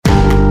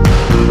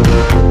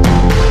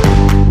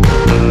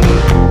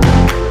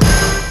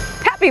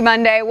Happy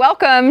Monday.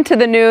 Welcome to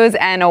the news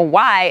and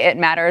why it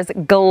matters.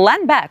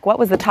 Glenn Beck, what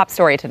was the top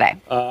story today?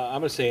 I'm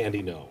going to say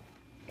Andy No.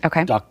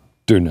 Okay.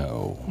 Dr.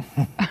 No.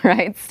 All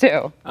right,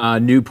 Stu.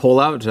 New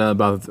poll out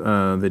about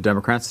the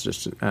Democrats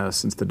just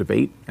since the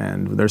debate,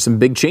 and there's some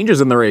big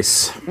changes in the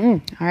race. All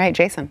right,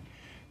 Jason.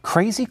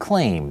 Crazy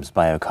claims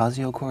by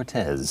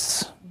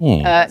Ocasio-Cortez.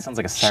 Sounds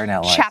like a Saturday Night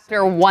Live.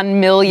 Chapter 1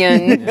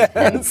 million in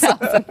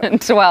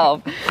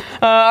 2012.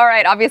 All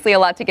right, obviously a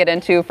lot to get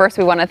into. First,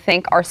 we want to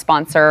thank our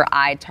sponsor,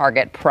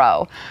 iTarget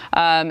Pro.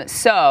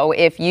 So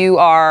if you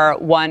are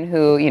one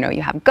who,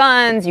 you have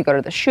guns, you go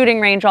to the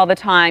shooting range all the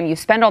time, you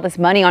spend all this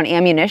money on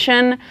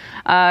ammunition,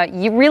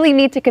 you really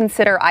need to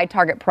consider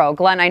iTarget Pro.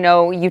 Glenn, I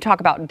know you talk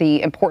about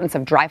the importance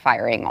of dry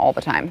firing all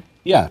the time.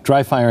 Yeah,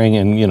 dry firing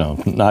and,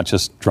 not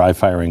just dry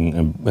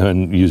firing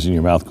and using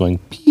your mouth going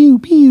pew,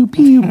 pew,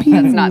 pew,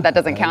 pew. That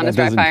doesn't count as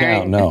dry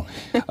firing. Count,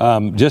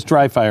 no. Just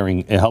dry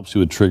firing, it helps you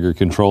with trigger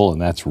control, and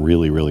that's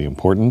really, really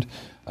important.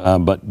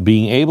 But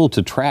being able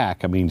to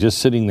track, just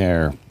sitting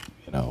there,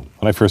 when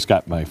I first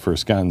got my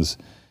first guns,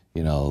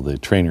 the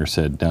trainer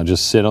said, now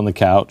just sit on the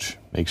couch,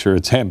 make sure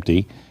it's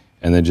empty,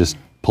 and then just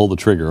pull the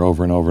trigger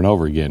over and over and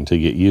over again to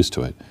get used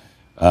to it.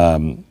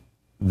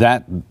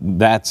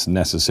 That's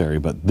necessary,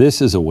 but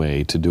this is a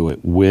way to do it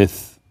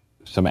with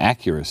some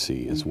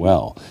accuracy as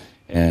well.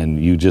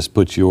 And you just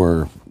put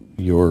your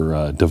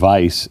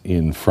device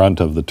in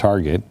front of the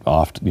target,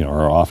 off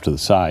to the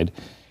side,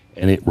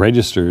 and it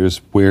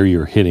registers where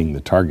you're hitting the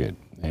target.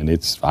 And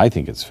I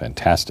think it's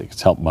fantastic.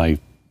 It's helped my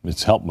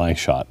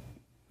shot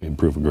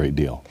improve a great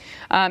deal.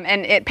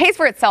 And it pays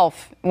for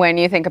itself when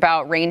you think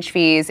about range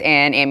fees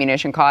and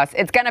ammunition costs.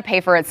 It's going to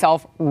pay for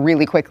itself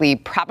really quickly,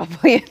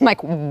 probably in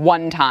like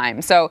one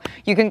time. So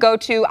you can go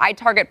to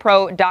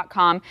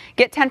itargetpro.com,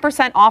 get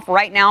 10% off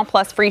right now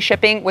plus free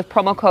shipping with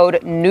promo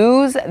code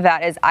NEWS.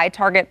 That is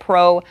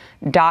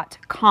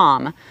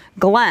itargetpro.com.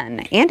 Glenn,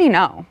 Andy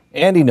No.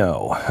 Andy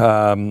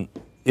No.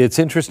 It's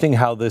interesting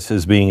how this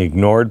is being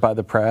ignored by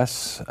the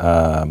press.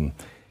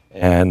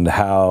 And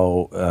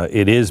how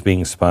it is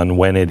being spun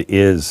when it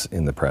is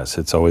in the press.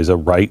 It's always a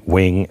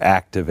right-wing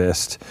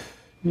activist,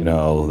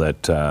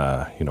 that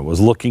was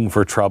looking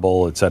for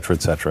trouble, et cetera,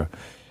 et cetera.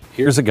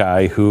 Here's a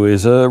guy who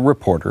is a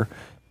reporter,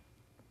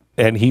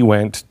 and he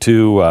went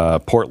to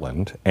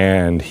Portland,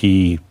 and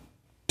he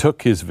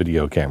took his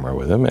video camera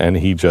with him, and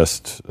he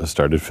just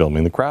started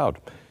filming the crowd.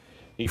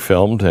 He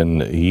filmed,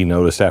 and he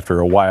noticed after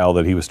a while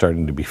that he was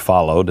starting to be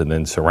followed and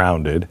then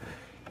surrounded.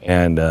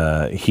 And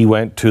he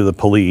went to the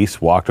police,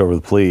 walked over to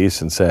the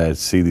police and said,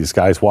 see these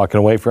guys walking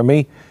away from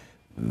me?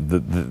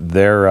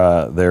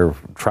 They're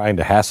trying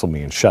to hassle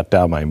me and shut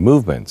down my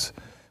movements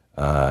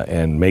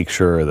and make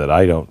sure that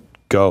I don't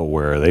go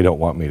where they don't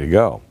want me to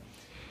go.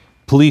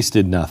 Police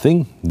did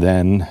nothing.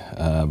 Then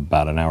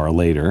about an hour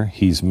later,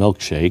 he's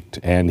milkshaked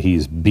and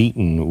he's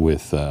beaten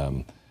with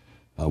a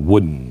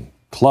wooden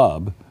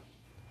club.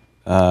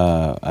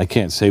 I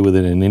can't say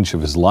within an inch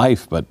of his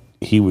life, but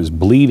he was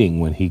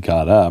bleeding when he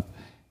got up.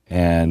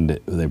 And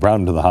they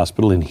brought him to the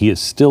hospital, and he is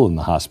still in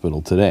the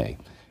hospital today.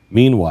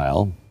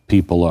 Meanwhile,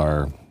 people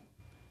are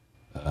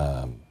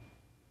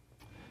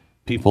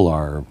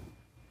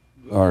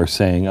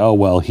saying, "Oh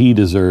well, he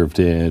deserved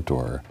it,"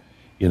 or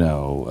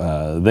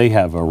they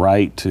have a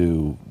right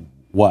to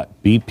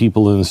beat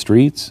people in the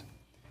streets.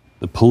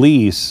 The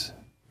police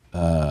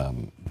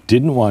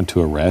didn't want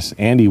to arrest.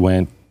 Andy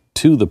went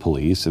to the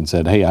police and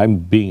said, "Hey, I'm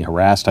being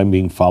harassed. I'm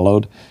being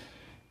followed.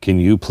 Can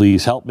you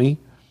please help me?"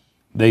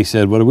 They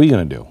said, "What are we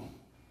going to do?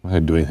 We're not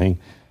going to do anything."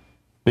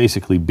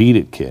 Basically, beat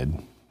it, kid.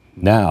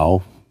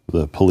 Now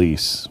the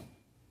police.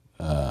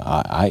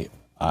 I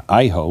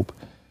hope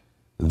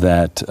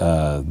that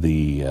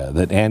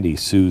that Andy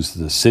sues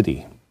the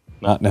city,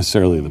 not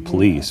necessarily the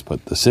police,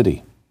 but the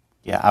city.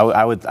 Yeah,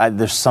 I would.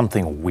 There's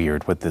something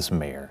weird with this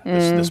mayor,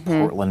 this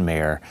Portland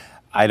mayor.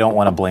 I don't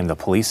want to blame the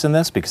police in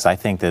this because I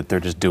think that they're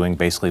just doing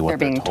basically what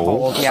they're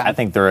told. Yeah. I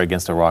think they're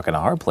against a rock and a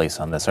hard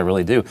place on this. I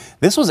really do.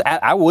 This was,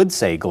 I would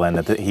say, Glenn,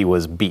 that he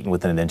was beaten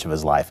within an inch of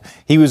his life.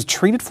 He was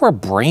treated for a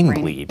brain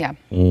bleed. Yeah.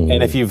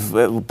 And if you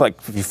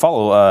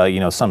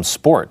follow, some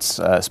sports,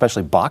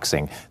 especially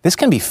boxing, this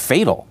can be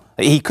fatal.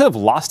 He could have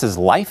lost his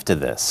life to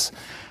this.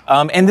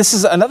 And this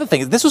is another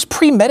thing. This was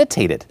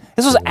premeditated.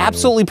 This was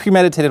absolutely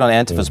premeditated on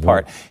Antifa's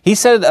part. He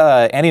said,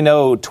 Andy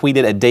No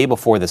tweeted a day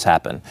before this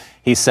happened.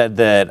 He said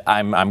that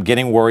I'm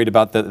getting worried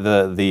about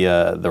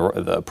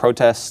the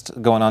protest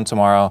going on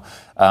tomorrow.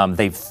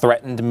 They've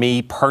threatened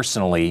me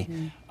personally.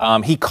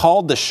 He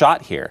called the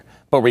shot here.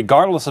 But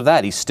regardless of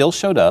that, he still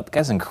showed up. The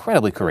guy's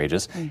incredibly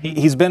courageous.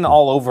 He's been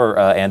all over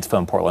Antifa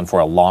in Portland for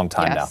a long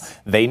time now.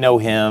 They know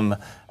him.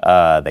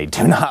 They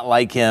do not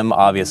like him,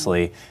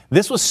 obviously.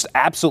 This was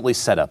absolutely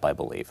set up, I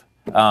believe.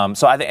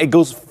 So I think it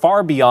goes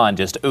far beyond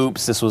just,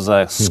 oops, this was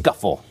a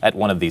scuffle at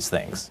one of these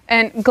things.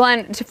 And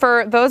Glenn,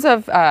 for those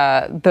of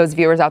those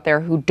viewers out there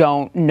who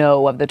don't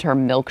know of the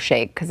term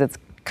milkshake, because it's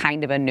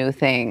kind of a new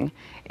thing,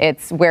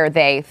 it's where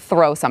they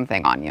throw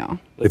something on you.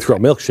 They throw a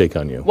milkshake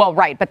on you. Well,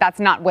 right, but that's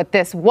not what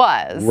this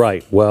was.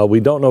 Right. Well, we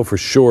don't know for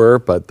sure,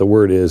 but the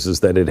word is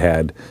that it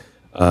had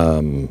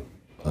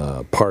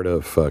part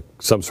of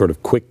some sort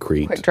of quick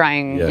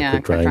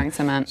drying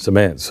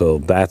cement. So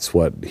that's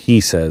what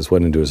he says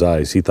went into his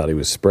eyes. He thought he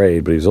was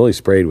sprayed, but he was only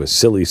sprayed with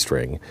silly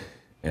string,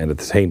 and at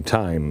the same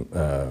time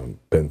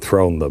been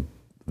thrown the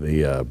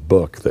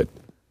book that.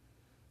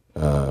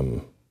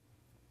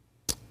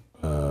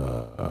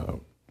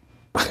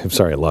 I'm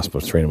sorry, I lost my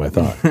train of my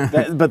thought.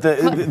 But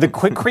the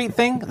Quikrete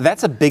thing,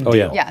 that's a big deal.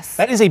 Yeah. Yes.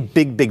 That is a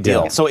big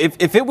deal. Yeah. So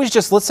if it was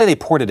just, let's say they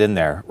poured it in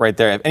there, right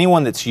there, if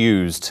anyone that's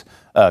used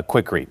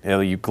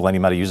Quikrete, you Glennie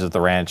might have used it at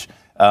the ranch,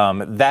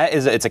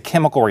 it's a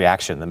chemical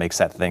reaction that makes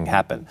that thing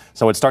happen.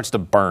 So it starts to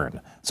burn.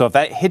 So if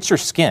that hits your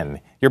skin,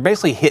 you're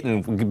basically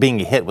being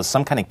hit with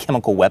some kind of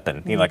chemical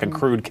weapon, like a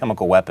crude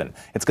chemical weapon.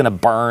 It's going to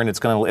burn. It's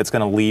going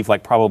to leave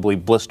like probably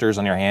blisters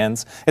on your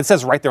hands. It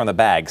says right there on the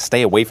bag,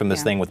 stay away from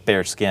this thing with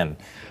bare skin.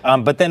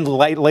 But then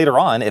later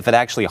on, if it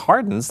actually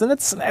hardens, then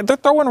they're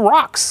throwing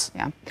rocks.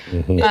 Yeah.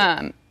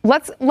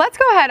 Let's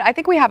go ahead. I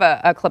think we have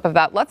a clip of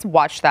that. Let's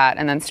watch that,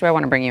 and then Stu, I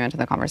want to bring you into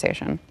the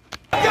conversation.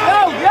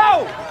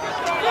 Yo!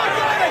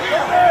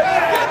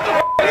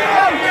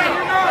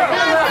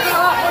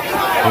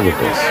 Look at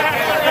this.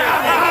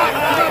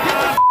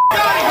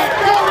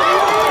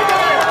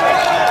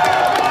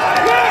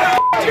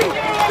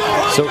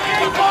 So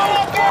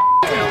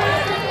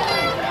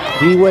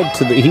he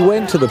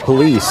went to the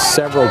police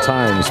several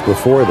times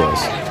before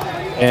this,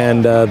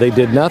 and they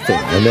did nothing.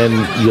 And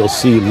then you'll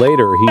see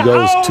later he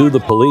goes to the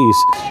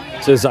police,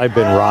 says, "I've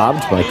been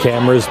robbed. My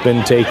camera's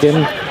been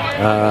taken.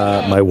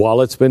 My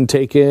wallet's been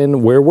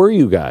taken. Where were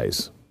you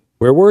guys?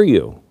 Where were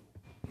you?"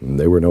 And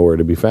they were nowhere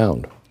to be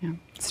found. Yeah,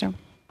 Stu.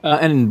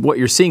 And what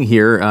you're seeing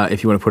here,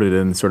 if you want to put it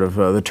in sort of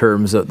the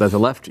terms that the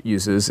left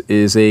uses,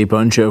 is a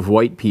bunch of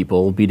white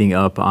people beating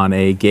up on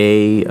a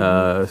gay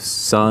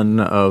son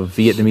of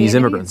Vietnamese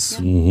immigrants.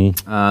 Yeah.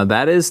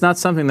 That is not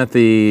something that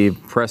the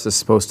press is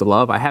supposed to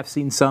love. I have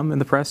seen some in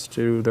the press,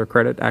 to their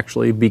credit,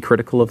 actually be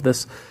critical of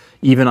this,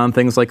 even on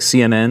things like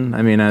CNN.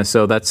 I mean,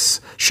 so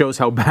that shows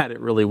how bad it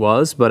really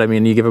was. But I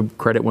mean, you give them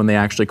credit when they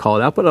actually call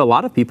it out. But a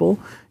lot of people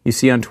you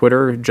see on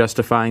Twitter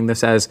justifying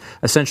this as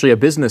essentially a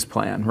business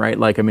plan, right?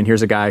 Like, I mean,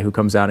 here's a guy who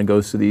comes out and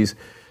goes to these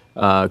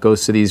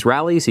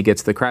rallies. He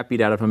gets the crap beat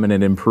out of him, and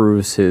it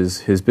improves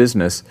his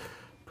business.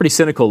 Pretty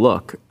cynical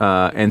look,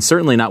 and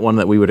certainly not one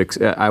that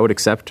I would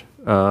accept.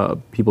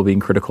 People being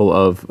critical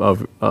of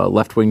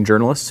left-wing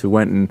journalists who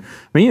went and,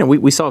 I mean,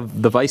 we saw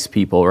the Vice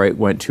people, right,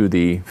 went to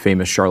the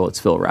famous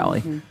Charlottesville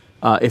rally.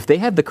 If they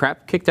had the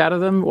crap kicked out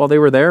of them while they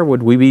were there,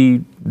 would we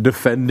be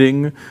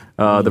defending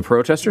the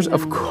protesters?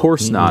 Of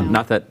course not.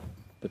 Not that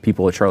the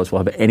people at Charlottesville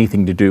have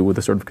anything to do with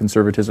the sort of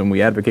conservatism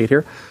we advocate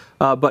here.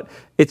 But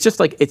it's just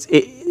like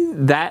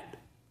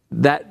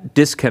that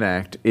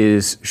disconnect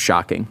is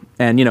shocking.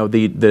 And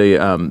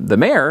the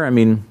mayor, I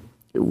mean,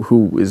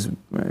 who is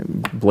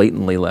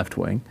blatantly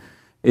left-wing,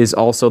 is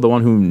also the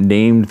one who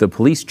named the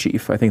police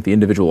chief. I think the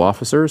individual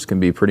officers can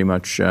be pretty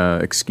much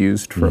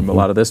excused from a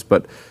lot of this,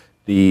 but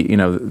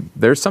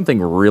there's something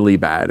really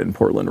bad in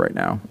Portland right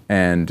now,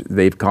 and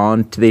they've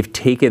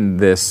taken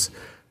this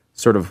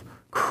sort of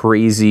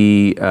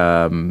crazy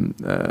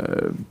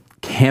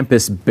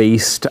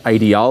campus-based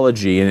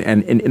ideology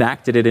and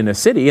enacted it in a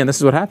city, and this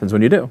is what happens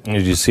when you do.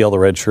 Did you see all the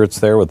red shirts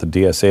there with the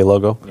DSA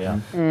logo?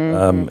 Yeah.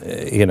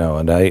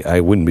 And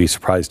I wouldn't be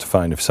surprised to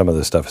find if some of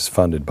this stuff is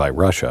funded by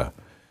Russia.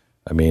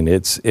 I mean,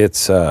 it's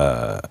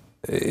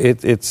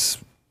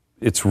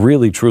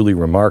really truly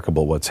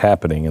remarkable what's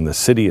happening, and the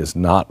city is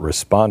not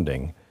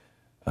responding.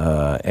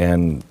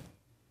 And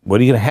what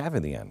are you going to have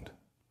in the end?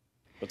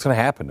 What's going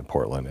to happen to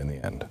Portland in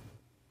the end?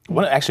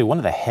 One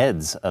of the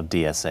heads of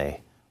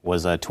DSA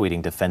was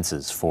tweeting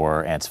defenses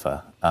for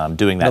Antifa,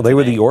 doing that. No, they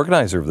were the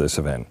organizer of this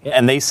event.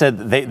 And they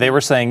said they were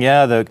saying,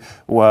 Noah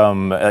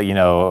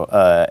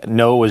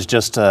was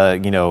just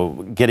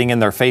getting in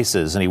their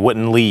faces, and he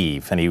wouldn't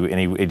leave, and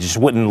he just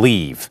wouldn't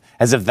leave,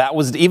 as if that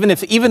was even if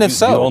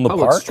so. You own the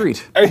park?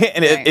 Street.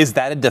 And is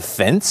that a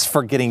defense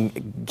for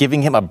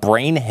giving him a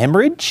brain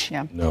hemorrhage?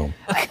 Yeah. No.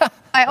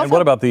 And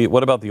what about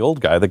the old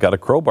guy that got a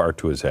crowbar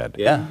to his head?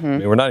 Yeah. I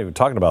mean, we're not even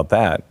talking about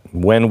that.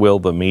 When will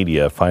the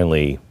media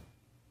finally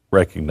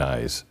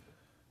recognize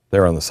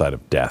they're on the side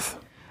of death?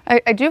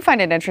 I do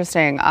find it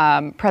interesting.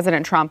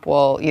 President Trump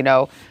will,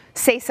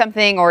 say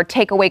something or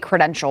take away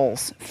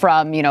credentials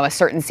from, a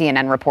certain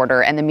CNN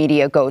reporter, and the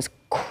media goes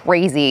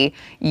crazy.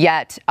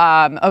 Yet,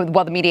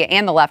 the media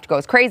and the left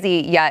goes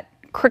crazy. Yet,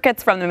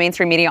 crickets from the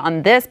mainstream media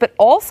on this, but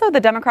also the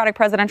Democratic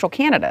presidential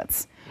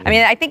candidates. I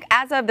mean, I think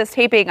as of this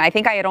taping, I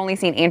think I had only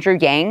seen Andrew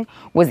Yang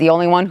was the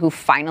only one who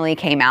finally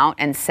came out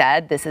and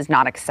said this is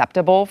not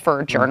acceptable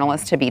for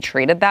journalists to be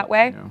treated that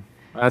way. Yeah.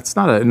 That's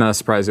not a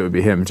surprise. It would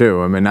be him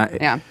too. I mean,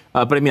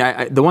 But I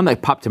mean, the one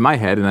that popped to my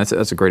head, and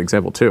that's a great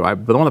example too.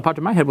 But the one that popped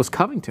to my head was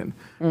Covington.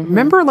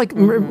 Remember,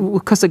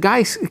 because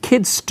the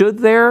kid stood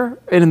there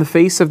and in the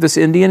face of this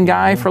Indian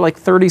guy for like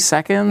 30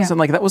 seconds, and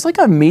like that was like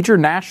a major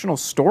national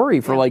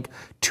story for like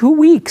 2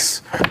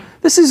 weeks.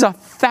 This is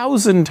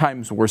 1,000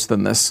 times worse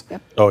than this.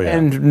 Oh, yeah.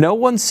 And no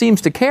one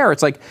seems to care.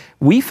 It's like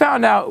we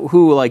found out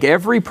who like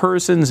every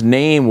person's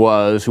name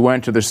was who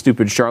went to the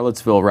stupid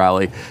Charlottesville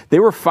rally. They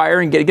were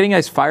getting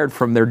guys fired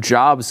from their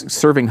jobs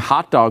serving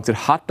hot dogs at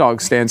hot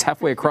dog stands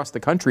halfway across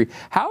the country.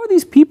 How are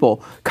these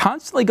people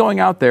constantly going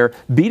out there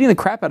beating the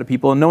crap out of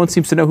people and no one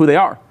seems to know who they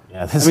are?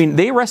 Yeah, I mean,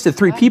 they arrested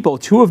 3 people.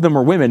 2 of them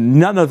were women.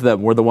 None of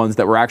them were the ones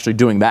that were actually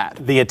doing that.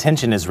 The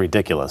attention is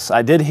ridiculous.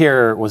 I did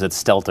hear, was it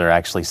Stelter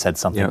actually said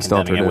something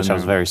condemning it, which I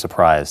was very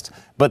surprised.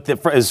 But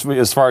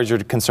as far as you're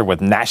concerned with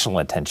national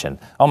attention,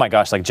 oh my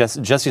gosh, like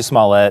Jussie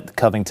Smollett,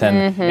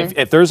 Covington,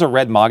 if there's a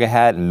red MAGA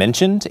hat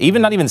mentioned,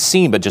 even not even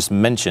seen, but just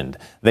mentioned,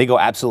 they go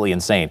absolutely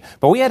insane.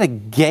 But we had a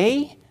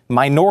gay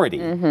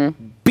minority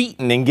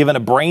beaten and given a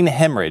brain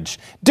hemorrhage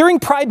during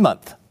Pride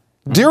Month.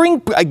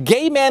 A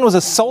gay man was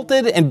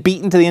assaulted and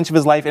beaten to the inch of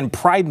his life in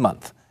Pride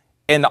Month,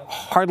 and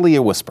hardly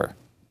a whisper.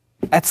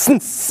 That's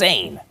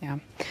insane. Yeah.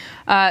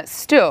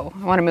 Stu,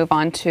 I want to move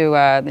on to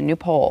the new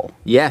poll.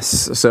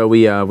 Yes. So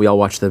we all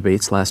watched the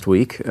debates last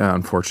week,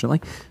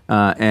 unfortunately.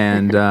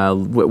 And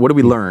what did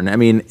we learn? I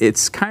mean,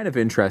 it's kind of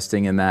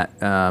interesting in that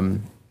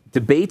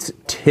debates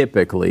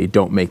typically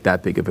don't make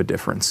that big of a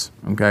difference.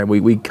 Okay, we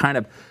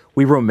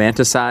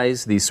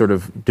romanticize these sort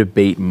of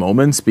debate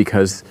moments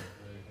because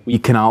we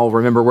can all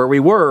remember where we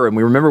were and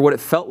we remember what it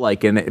felt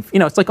like. And,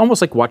 it's like almost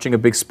like watching a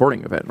big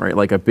sporting event, right?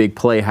 Like a big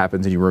play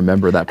happens and you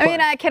remember that play. I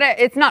mean,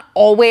 it's not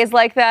always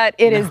like that.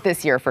 It is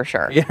this year for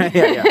sure.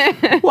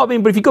 Yeah. Well, I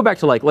mean, but if you go back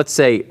to let's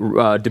say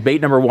debate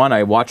number 1,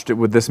 I watched it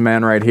with this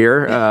man right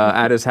here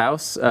at his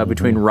house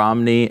between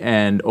Romney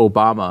and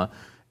Obama.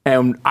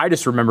 And I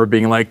just remember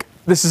being like,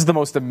 this is the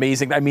most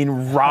amazing. I mean,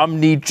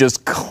 Romney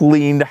just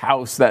cleaned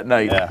house that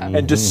night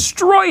and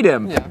destroyed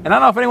him. Yeah. And I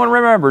don't know if anyone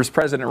remembers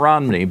President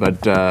Romney,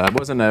 but it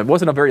wasn't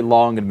a very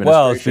long administration.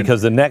 Well, it's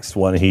because the next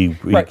one he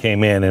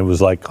came in and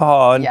was like,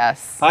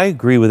 yes, I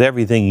agree with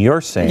everything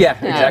you're saying. Yeah,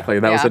 exactly.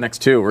 That was the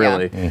next 2,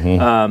 really.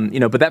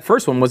 Yeah. But that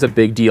first one was a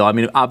big deal. I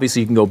mean, obviously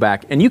you can go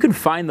back and you can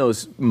find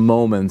those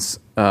moments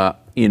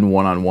in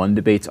one-on-one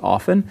debates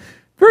often.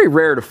 Very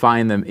rare to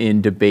find them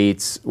in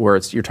debates where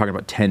you're talking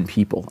about 10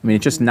 people. I mean,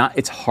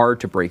 it's hard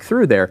to break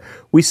through there.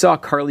 We saw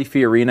Carly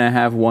Fiorina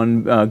have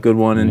one good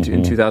one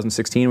in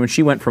 2016 when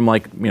she went from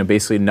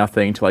basically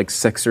nothing to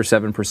 6 or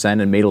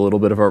 7% and made a little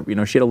bit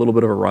of she had a little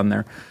bit of a run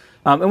there.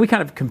 And we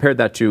kind of compared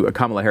that to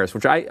Kamala Harris,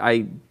 which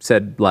I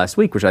said last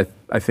week, which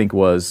I think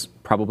was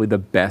probably the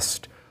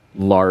best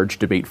large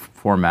debate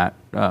format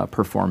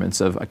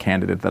performance of a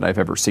candidate that I've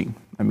ever seen.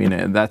 I mean,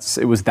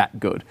 it was that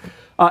good.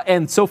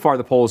 And so far,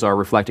 the polls are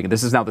reflecting it.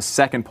 This is now the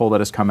second poll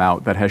that has come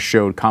out that has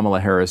showed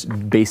Kamala Harris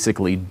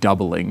basically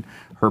doubling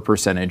her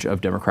percentage of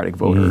Democratic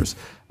voters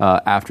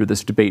after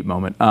this debate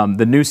moment.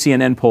 The new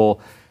CNN poll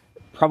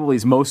probably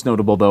is most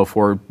notable, though,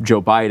 for Joe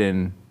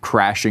Biden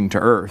crashing to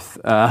earth,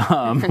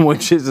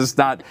 which is just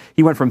not.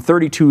 He went from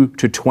 32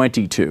 to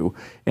 22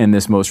 in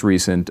this most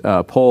recent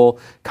poll.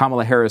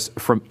 Kamala Harris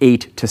from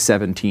 8 to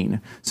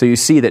 17. So you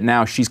see that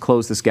now she's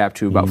closed this gap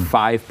to about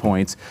 5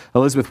 points.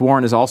 Elizabeth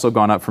Warren has also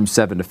gone up from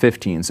 7 to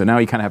 15. So now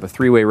you kind of have a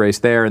 3-way race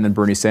there, and then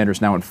Bernie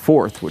Sanders now in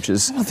 4th, which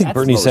is. I don't think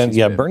Bernie Sanders.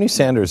 Yeah, Bernie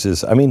Sanders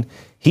is. I mean,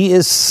 he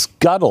is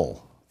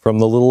Scuttle from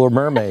The Little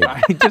Mermaid.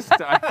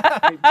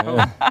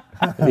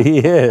 He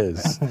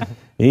is.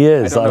 He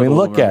is. I mean,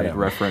 look at him.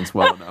 Reference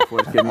well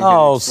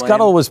enough.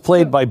 Scuttle was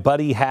played by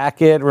Buddy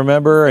Hackett,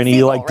 remember? And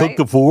he took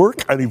the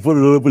fork and he put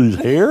it up in his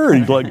hair. And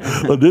he's like,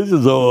 this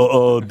is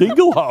a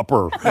dingle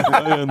hopper.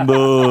 And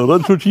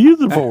that's what you use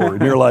it for.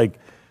 And you're like,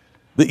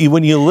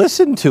 when you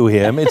listen to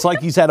him, it's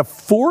like he's had a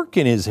fork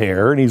in his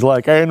hair. And he's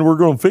like, and we're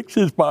going to fix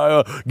this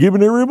by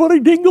giving everybody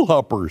dingle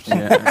hoppers.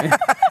 Yeah.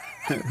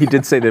 He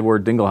did say the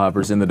word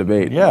dinglehoppers in the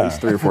debate at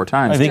least 3 or 4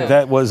 times. I think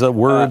that was a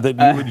word that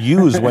you would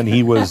use when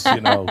he was,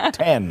 10.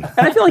 And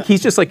I feel like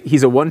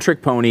he's a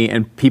one-trick pony,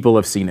 and people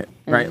have seen it,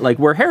 right? Like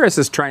where Harris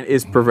is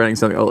providing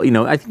something.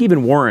 I think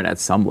even Warren at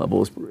some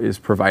level is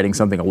providing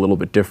something a little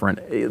bit different.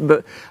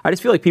 But I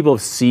just feel like people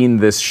have seen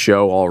this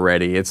show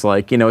already. It's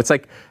like it's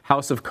like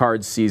House of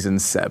Cards season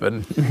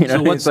 7.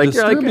 So what's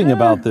disturbing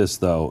about this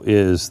though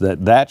is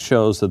that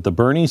shows that the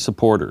Bernie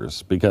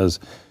supporters, because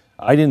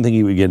I didn't think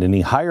he would get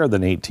any higher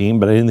than 18,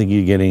 but I didn't think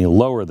he'd get any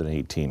lower than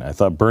 18. I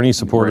thought Bernie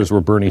supporters were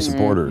Bernie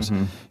supporters.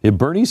 If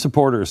Bernie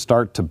supporters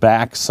start to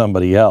back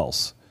somebody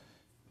else,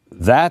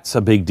 that's a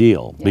big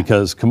deal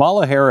because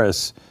Kamala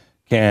Harris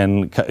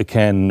can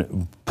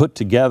put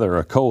together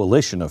a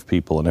coalition of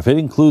people, and if it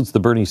includes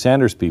the Bernie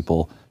Sanders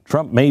people,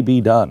 Trump may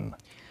be done.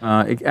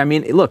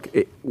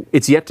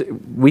 It's yet to.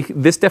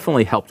 This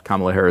definitely helped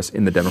Kamala Harris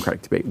in the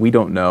Democratic debate. We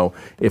don't know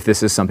if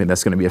this is something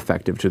that's going to be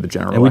effective to the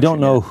general election. And we don't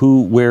know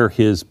where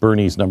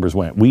Bernie's numbers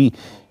went. We,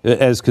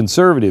 as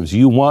conservatives,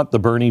 you want the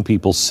Bernie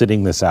people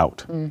sitting this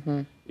out.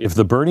 If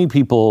the Bernie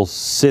people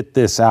sit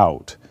this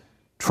out,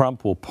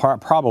 Trump will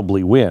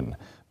probably win.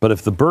 But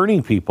if the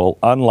Bernie people,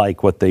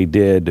 unlike what they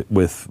did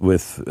with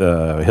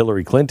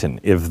Hillary Clinton,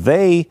 if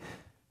they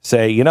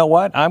say, you know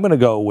what, I'm going to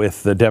go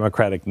with the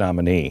Democratic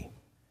nominee,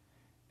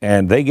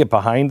 and they get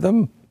behind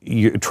them,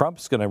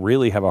 Trump's going to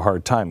really have a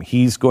hard time.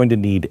 He's going to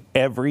need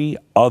every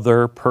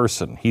other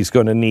person. He's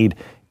going to need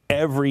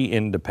every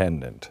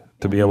independent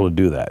to be able to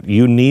do that.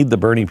 You need the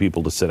Bernie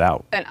people to sit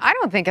out. And I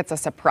don't think it's a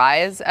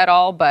surprise at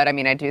all, but I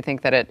mean, I do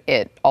think that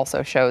it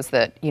also shows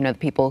that, you know, the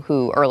people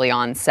who early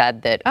on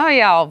said that, oh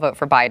yeah, I'll vote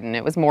for Biden,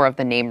 it was more of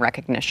the name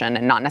recognition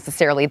and not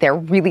necessarily they're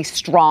really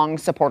strong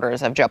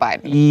supporters of Joe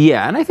Biden.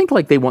 Yeah, and I think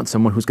like they want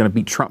someone who's going to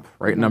beat Trump,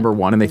 right? Number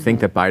one, and they think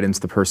that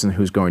Biden's the person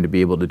who's going to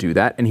be able to do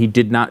that. And he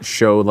did not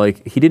show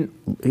like he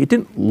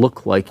didn't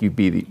look like you'd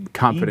be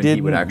confident he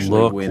would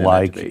actually win in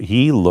that debate.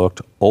 He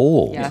looked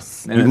old.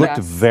 Yes. He looked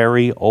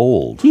very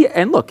old.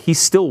 And look, he's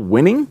still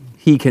winning.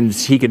 He can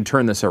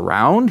turn this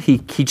around. He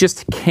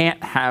just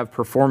can't have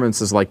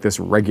performances like this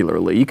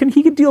regularly. He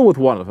can deal with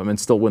one of them and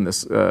still win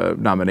this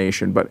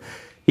nomination, but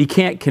he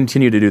can't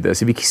continue to do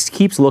this. If he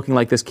keeps looking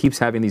like this, keeps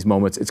having these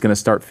moments, it's going to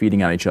start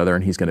feeding on each other,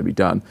 and he's going to be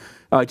done.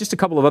 Just a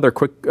couple of other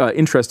quick,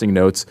 interesting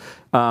notes.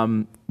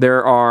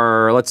 There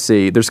are, let's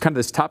see, there's kind of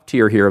this top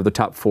tier here of the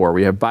top four.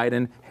 We have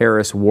Biden,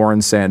 Harris,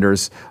 Warren,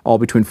 Sanders, all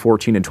between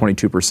 14 and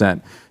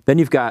 22%. Then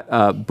you've got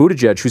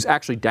Buttigieg, who's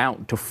actually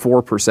down to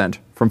 4%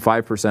 from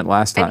 5%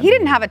 last time. And he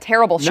didn't have a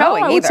terrible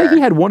showing I would either. say he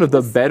had one of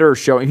the better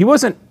showing. He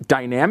wasn't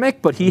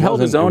dynamic, but he held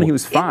his own. He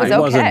was fine. It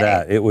wasn't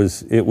that. It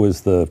was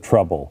the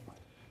trouble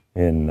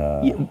in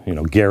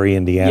Gary,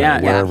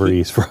 Indiana, wherever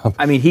he's from.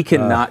 I mean, he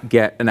cannot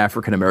get an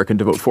African American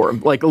to vote for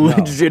him. Like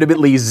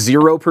legitimately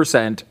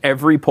 0%.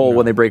 Every poll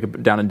when they break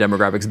it down in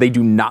demographics, they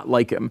do not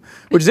like him,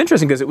 which is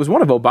interesting because it was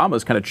one of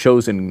Obama's kind of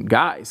chosen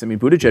guys. I mean,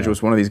 Buttigieg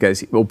was one of these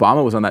guys.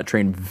 Obama was on that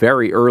train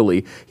very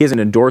early. He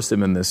hasn't endorsed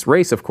him in this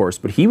race, of course,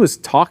 but he was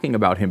talking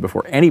about him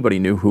before anybody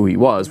knew who he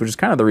was, which is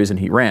kind of the reason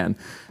he ran.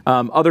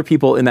 Other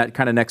people in that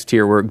kind of next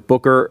tier were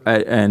Booker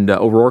and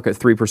O'Rourke at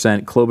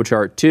 3%,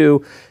 Klobuchar at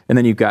 2%, and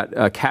then you've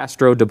got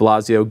Castro, de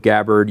Blasio,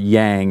 Gabbard,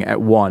 Yang at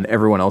 1%,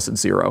 everyone else at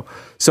 0%.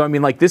 So, I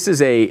mean, like, it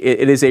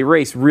is a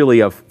race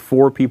really of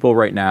 4 people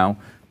right now.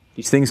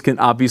 These things can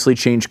obviously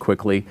change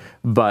quickly,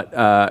 but,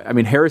 I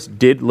mean, Harris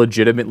did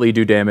legitimately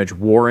do damage.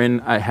 Warren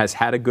has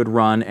had a good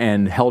run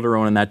and held her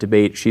own in that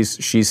debate.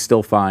 She's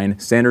still fine.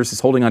 Sanders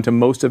is holding on to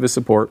most of his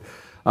support.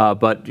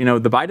 But, you know,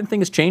 the Biden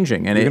thing is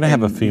changing. And you're going to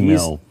have a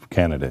female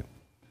candidate.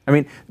 I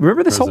mean,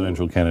 remember this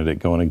presidential candidate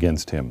going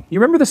against him. You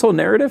remember this whole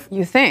narrative?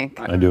 You think?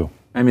 I do.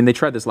 I mean, they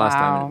tried this last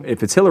time.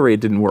 If it's Hillary,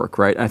 it didn't work,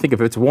 right? I think if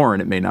it's Warren,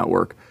 it may not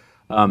work.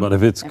 But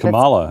if it's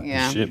Kamala,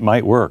 it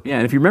might work. Yeah,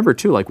 and if you remember,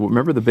 too, like,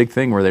 remember the big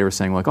thing where they were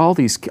saying, like, all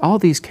these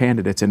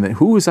candidates, and then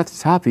who was at the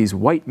top? These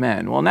white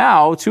men. Well,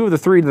 now 2 of the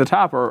 3 to the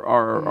top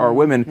are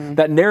women. Mm-hmm.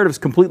 That narrative's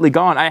completely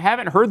gone. I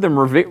haven't heard them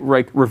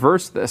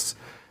reverse this.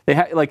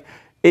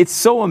 It's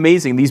so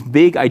amazing. These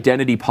big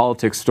identity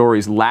politics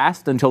stories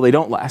last until they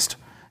don't last.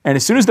 And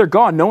as soon as they're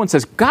gone, no one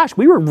says, gosh,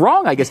 we were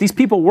wrong, I guess. These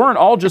people weren't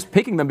all just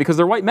picking them because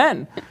they're white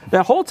men.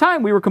 That whole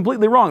time we were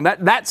completely wrong.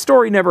 That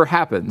story never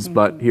happens,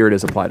 but here it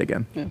is applied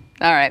again. Yeah.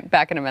 All right,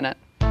 back in a minute.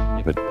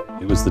 Yeah, but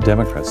it was the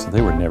Democrats, so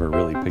they were never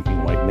really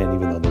picking white men,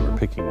 even though they were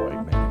picking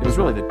white men. It was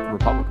really the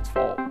Republicans'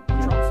 fault.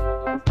 Trump's fault.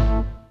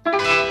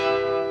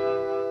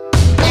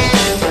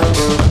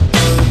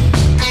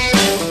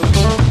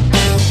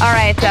 All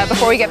right,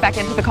 before we get back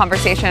into the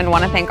conversation, I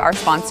want to thank our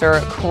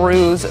sponsor,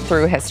 Cruise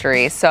Through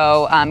History.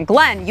 So,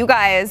 Glenn, you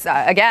guys,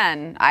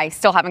 again, I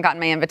still haven't gotten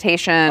my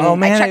invitation. Oh,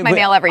 man, I check my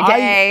mail every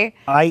day.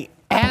 I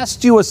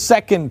asked you a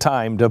second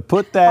time to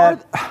put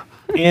that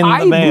in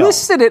the mail. I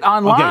listed it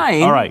online.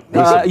 Okay, all right.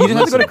 You just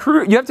have to go to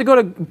Cruise. You have to go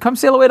to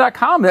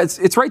comesailaway.com.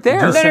 It's right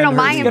there. No,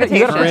 my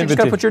invitation. You just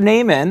got to put your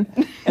name in,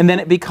 and then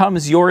it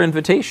becomes your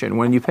invitation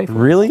when you pay for it.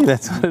 Really?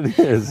 That's what it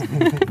is.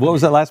 What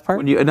was that last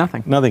part?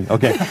 Nothing. Nothing.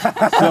 Okay.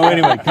 So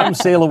anyway, Come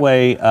Sail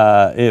Away.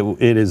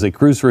 It is a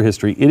cruise for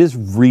history. It is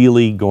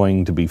really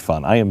going to be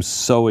fun. I am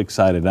so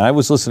excited. And I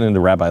was listening to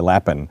Rabbi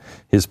Lapin,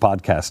 his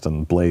podcast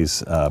on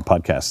Blaze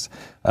podcasts,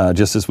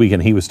 just this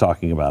weekend. He was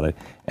talking about it,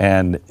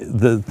 and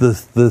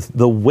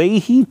the way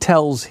he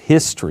tells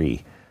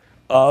history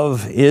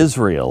of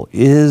Israel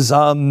is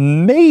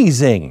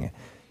amazing.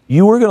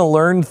 You are going to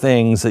learn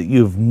things that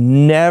you've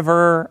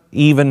never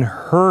even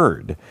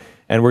heard.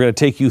 And we're going to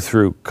take you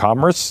through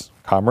commerce.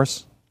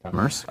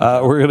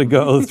 We're going to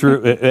go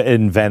through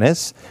in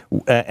Venice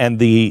and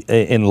the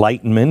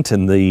Enlightenment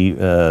and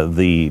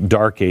the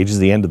Dark Ages,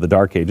 the end of the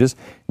Dark Ages.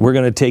 We're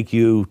going to take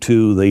you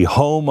to the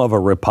home of a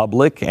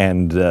republic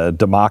and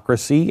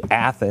democracy,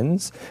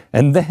 Athens.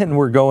 And then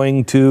we're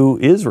going to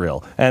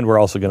Israel. And we're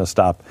also going to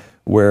stop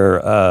where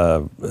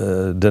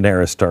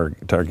Daenerys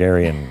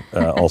Targaryen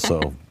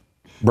also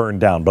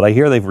burned down, but I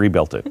hear they've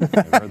rebuilt it.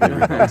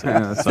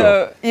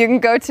 So you can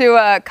go to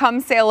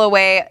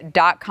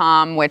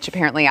comesailaway.com, which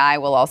apparently I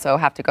will also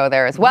have to go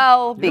there as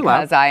well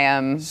because I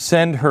am.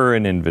 Send her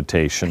an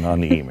invitation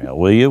on email,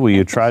 will you? Will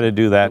you try to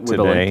do that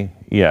today?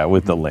 Yeah,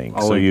 with the link.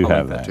 So you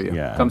have that.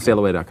 Yeah.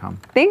 Comesailaway.com.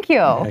 Thank you.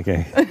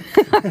 Okay.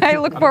 I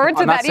look forward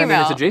to I'm that not sending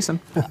email. it to Jason.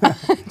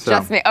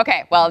 Just me.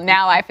 Okay, well,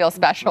 now I feel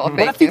special. What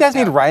if you guys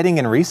need writing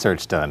and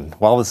research done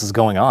while this is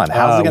going on?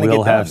 How's it going to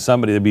We'll get done? have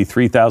somebody, there'll be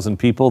 3,000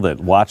 people that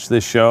watch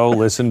this show,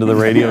 listen to the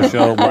radio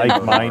show,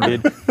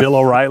 like-minded. Bill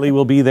O'Reilly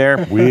will be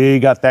there. We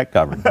got that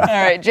covered. All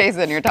right,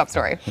 Jason, your top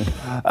story.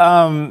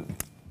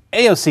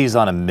 AOC is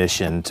on a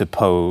mission to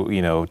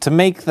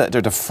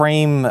to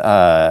frame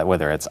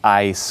whether it's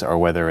ICE or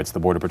whether it's the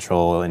Border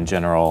Patrol in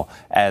general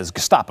as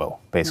Gestapo,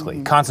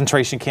 basically.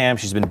 Concentration camp.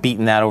 She's been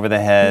beating that over the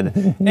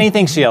head.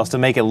 Anything else to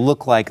make it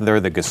look like they're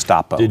the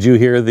Gestapo. Did you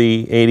hear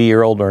the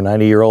 80-year-old or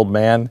 90-year-old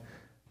man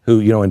who,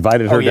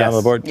 invited her down to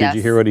the board? Yes. Did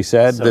you hear what he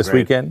said So this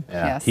great. weekend?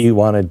 Yeah. Yes. He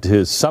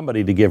wanted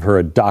somebody to give her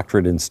a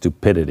doctorate in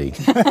stupidity.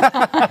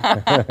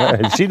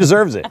 She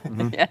deserves it.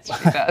 Yes,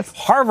 she does.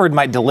 Harvard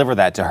might deliver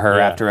that to her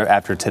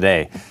after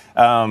today,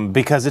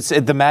 because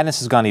the madness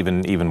has gone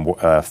even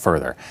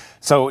further.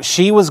 So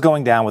she was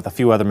going down with a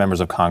few other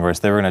members of Congress.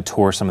 They were going to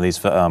tour some of these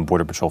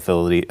Border Patrol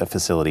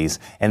facilities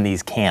and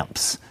these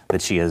camps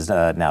that she has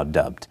now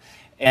dubbed.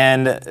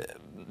 And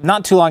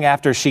not too long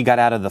after she got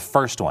out of the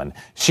first one,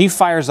 she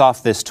fires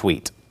off this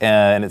tweet.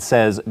 And it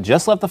says,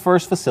 "Just left the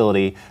first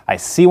facility. I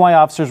see why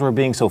officers were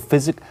being so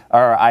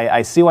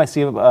I see why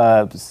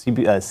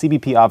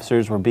CBP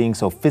officers were being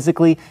so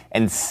physically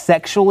and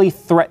sexually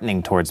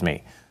threatening towards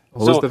me."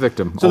 Always the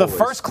victim. So Always. the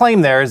first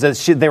claim there is that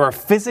they were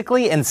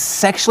physically and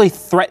sexually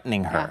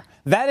threatening her.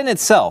 That in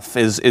itself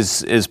is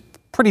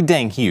pretty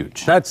dang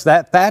huge.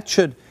 That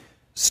should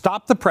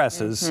stop the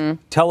presses.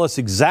 Tell us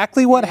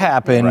exactly what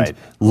happened. Right.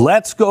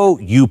 Let's go.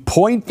 You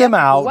point them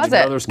out. was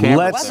it? There's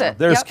cameras. Was it?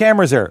 There's Yep.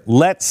 cameras there.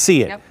 Let's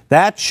see it. Yep.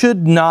 That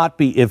should not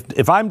be.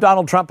 If I'm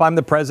Donald Trump, I'm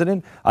the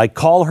president. I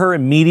call her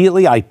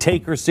immediately. I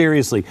take her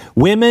seriously.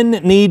 Women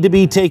need to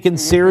be taken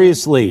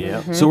seriously.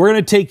 So we're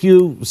going to take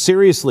you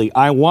seriously.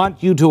 I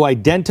want you to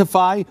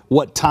identify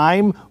what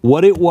time,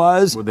 what it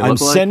was. What they I'm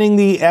look like. sending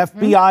the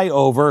FBI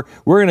over.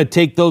 We're going to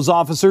take those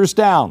officers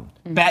down.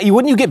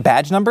 Wouldn't you get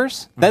badge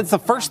numbers? That's the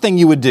first thing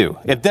you would do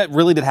if that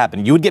really did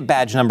happen. You would get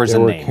badge numbers There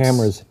and were names.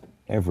 cameras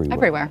everywhere.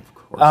 Everywhere.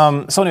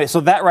 So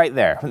that right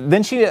there.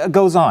 Then she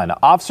goes on.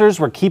 Officers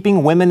were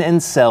keeping women in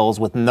cells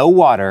with no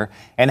water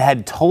and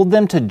had told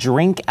them to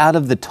drink out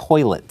of the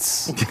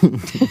toilets.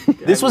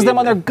 This was them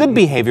on their good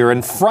behavior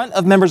in front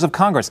of members of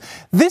Congress.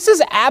 This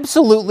is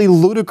absolutely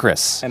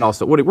ludicrous. And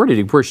also,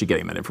 where's she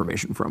getting that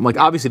information from? Like,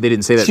 obviously, they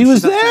didn't say that. She was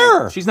She's not saying-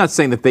 there. She's not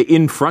saying that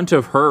in front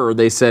of her,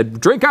 they said,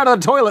 "Drink out of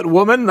the toilet,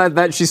 woman."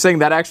 That she's saying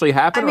that actually I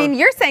happened. mean,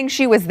 you're saying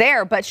she was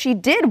there, but she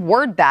did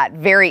word that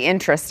very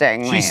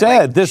interestingly. She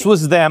said this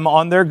was them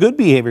on their good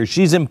behavior.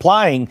 She's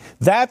implying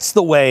that's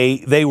the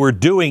way they were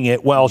doing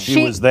it while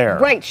she was there.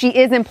 Right, she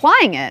is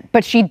implying it,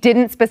 but she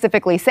didn't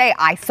specifically say,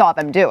 "I saw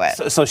them do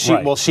it." So she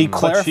Right. she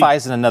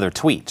clarifies in another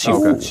tweet.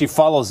 She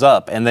follows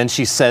up and then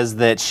she says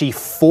that she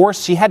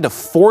had to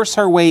force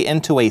her way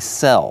into a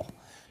cell.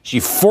 She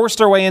forced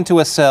her way into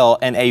a cell,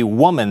 and a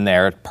woman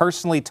there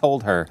personally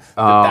told her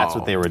that that's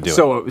what they were doing.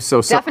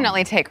 So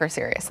Definitely take her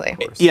seriously.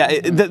 Yeah,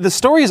 the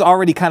story is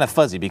already kind of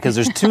fuzzy because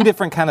there's two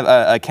different kind of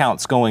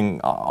accounts going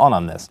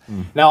on this.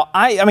 Now,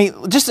 I mean,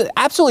 just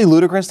absolutely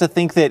ludicrous to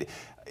think that.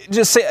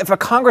 Just say if a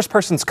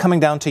congressperson's coming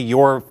down to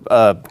your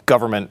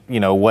government,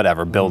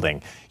 whatever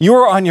building,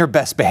 you're on your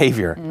best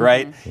behavior,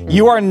 right?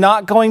 You are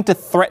not going to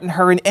threaten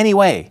her in any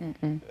way,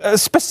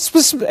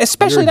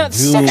 especially You're not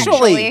doomed.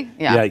 sexually.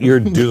 Yeah, you're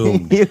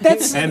doomed.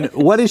 And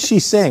what is she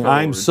saying?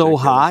 I'm so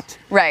hot.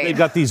 Right. They've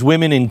got these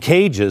women in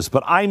cages,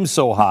 but I'm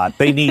so hot.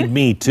 They need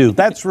me too.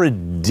 That's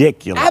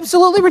ridiculous.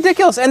 Absolutely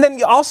ridiculous. And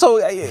then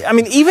also, I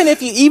mean, even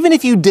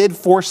if you did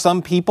force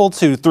some people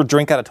to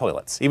drink out of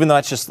toilets, even though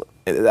that's just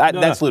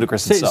that's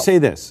ludicrous itself. Say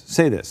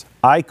this.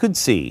 I could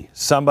see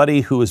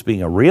somebody who is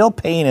being a real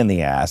pain in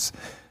the ass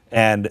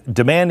and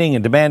demanding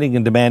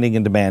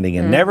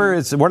and never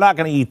is, we're not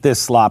going to eat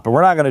this slop and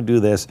we're not going to do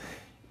this.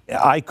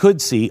 I could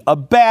see a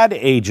bad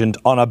agent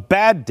on a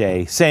bad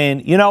day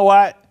saying, you know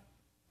what?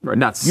 Right,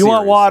 not You want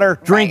serious. water?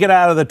 Drink Right. it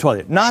out of the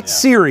toilet. Not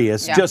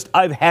serious, Yeah. just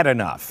I've had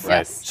enough. Right.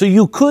 Yes. So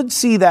you could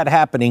see that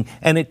happening,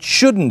 and it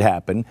shouldn't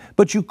happen,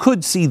 but you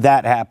could see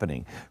that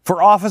happening.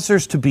 For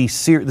officers to be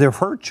serious, they're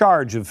her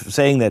charge of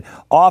saying that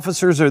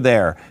officers are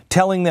there,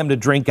 telling them to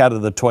drink out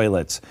of the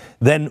toilets,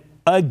 then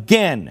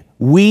again,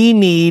 we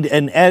need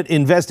an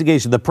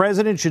investigation. The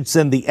president should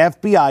send the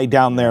FBI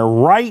down there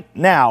right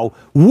now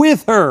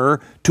with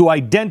her to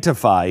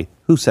identify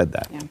who said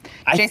that.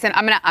 Jason,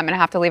 I'm gonna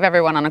have to leave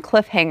everyone on a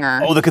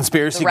cliffhanger. Oh, the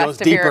conspiracy The goes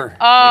rest of your- deeper. It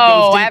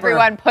Oh, goes deeper.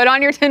 everyone, put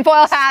on your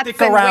tinfoil hats. Stick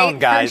and around, wait for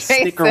guys.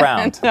 Stick Jason.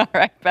 around. All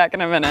right, back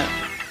in a minute.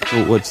 So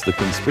what's the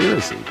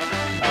conspiracy?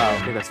 Oh,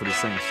 okay, that's what he's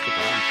saying. Stick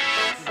around.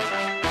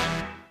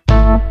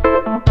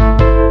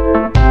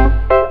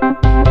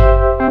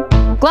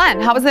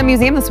 Glenn, how was the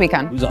museum this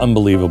weekend? It was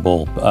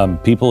unbelievable.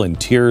 People in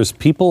tears.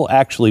 People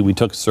actually, we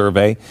took a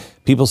survey.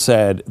 People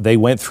said they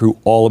went through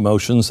all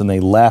emotions and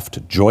they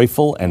left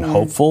joyful and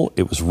hopeful.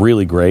 It was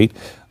really great.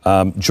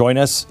 Join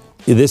us.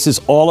 This is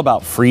all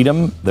about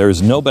freedom.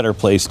 There's no better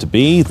place to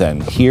be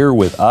than here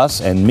with us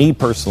and me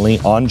personally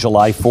on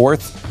July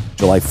 4th.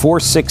 July 4,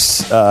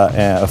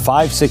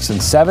 5, 6,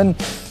 and 7.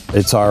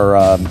 It's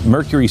our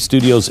Mercury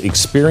Studios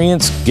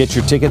experience. Get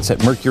your tickets at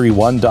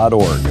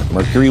mercury1.org.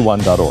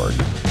 Mercury1.org.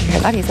 I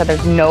thought he said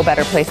there's no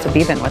better place to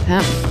be than with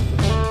him.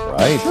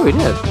 Right. Oh, we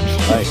did.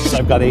 Right. 'Cause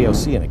I've got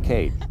AOC and a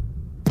Kate.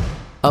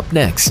 Up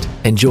next,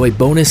 enjoy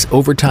bonus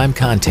overtime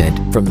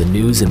content from the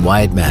news and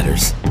why it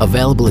matters.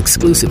 Available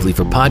exclusively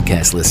for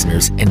podcast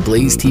listeners and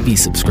Blaze TV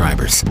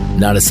subscribers.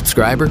 Not a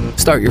subscriber?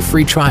 Start your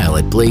free trial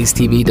at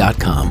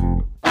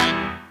blazetv.com.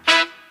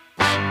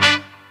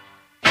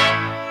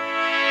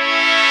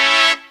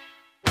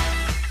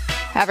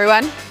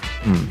 Everyone,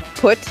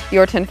 put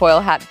your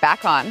tinfoil hat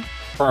back on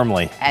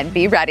Firmly. and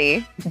be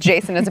ready.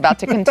 Jason is about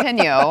to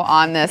continue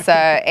on this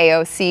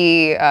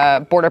AOC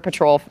Border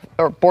Patrol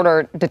or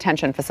Border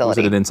Detention Is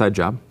facility. it an inside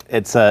job?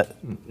 It's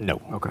no.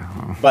 Okay.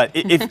 But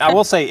if I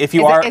will say, if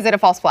you are Is it a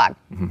false flag?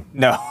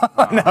 no,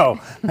 no.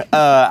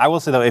 I will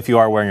say though, if you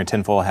are wearing your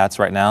tinfoil hats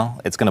right now,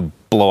 it's going to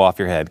blow off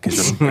your head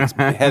because your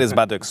head is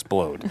about to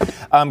explode.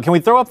 Can we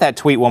throw up that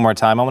tweet one more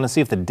time? I want to see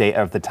if the date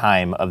or the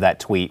time of that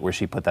tweet where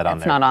she put that on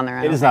It's there. not on there,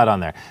 I It don't is not on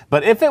there.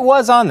 But if it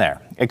was on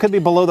there, it could be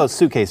below those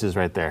suitcases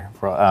right there.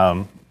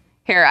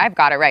 Here, I've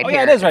got it right here.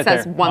 yeah, it is right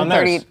says there.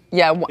 1:30.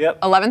 Yeah,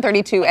 Yep.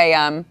 11:32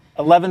 a.m.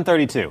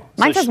 11:32.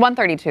 Mine So says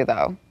 1:32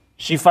 though.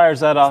 she fires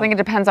that I off. think it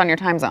depends on your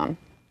time zone.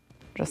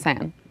 Just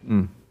saying.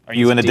 Are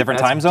you in a different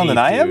That's time zone than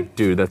deep, I am?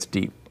 Dude, that's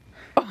deep.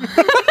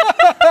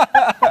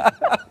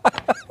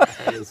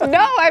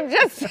 No, I'm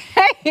just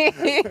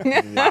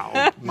saying.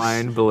 Wow.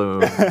 Mind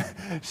blown.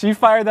 She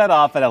fired that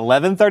off at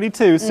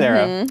 11:32,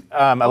 Sarah.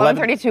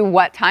 11:32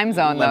 what time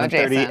zone though,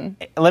 Jason?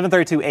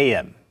 11:32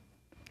 a.m.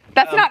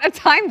 That's not a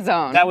time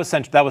zone. That was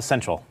central. That was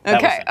central. That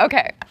was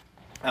Okay.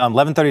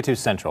 11:32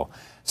 Central.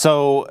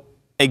 So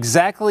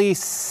exactly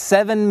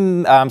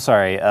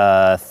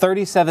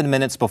 37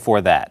 minutes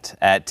before that,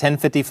 at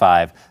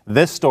 10:55,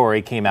 this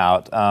story came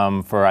out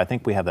I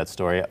think we have that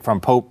story,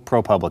 from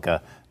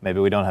ProPublica. Maybe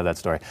we don't have that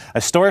story.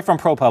 A story from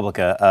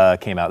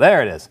ProPublica came out.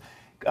 There it is.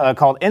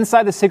 Called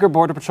Inside the Secret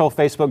Border Patrol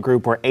Facebook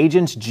group where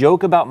agents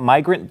joke about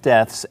migrant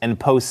deaths and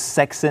post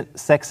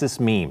sexist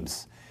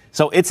memes.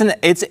 So it's a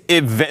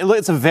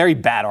very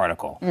bad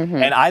article.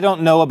 And I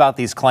don't know about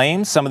these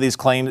claims. Some of these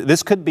claims,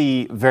 this could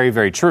be very,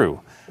 very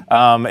true.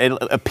 It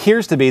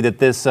appears to be that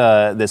this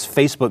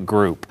Facebook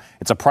group,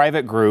 it's a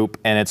private group,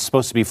 and it's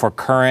supposed to be for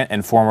current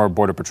and former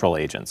Border Patrol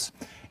agents.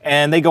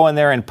 And they go in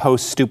there and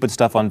post stupid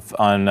stuff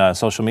on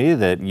social media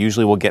that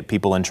usually will get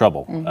people in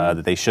trouble,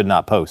 that they should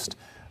not post.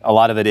 A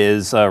lot of it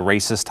is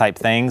racist type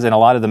things, and a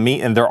lot of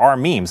and there are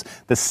memes.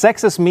 The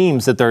sexist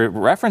memes that they're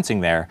referencing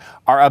there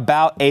are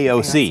about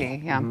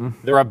AOC. Yeah.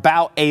 They're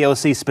about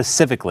AOC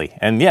specifically,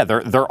 and yeah,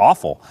 they're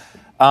awful.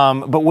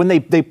 But when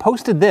they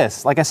posted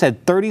this, like I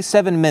said,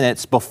 37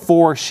 minutes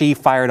before she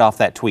fired off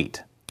that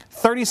tweet,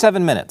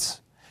 37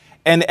 minutes,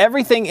 and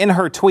everything in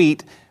her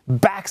tweet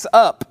backs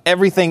up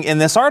everything in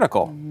this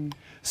article.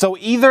 So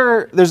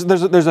either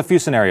there's a few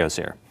scenarios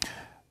here.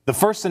 The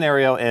first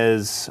scenario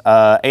is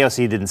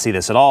AOC didn't see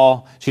this at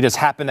all. She just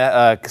happened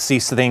to see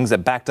things that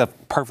backed up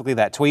perfectly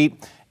that tweet,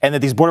 and that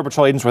these Border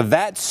Patrol agents were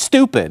that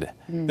stupid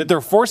that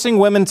they're forcing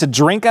women to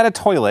drink out of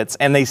toilets,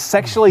 and they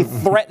sexually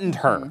threatened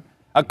her,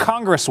 a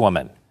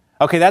congresswoman.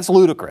 Okay, that's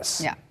ludicrous.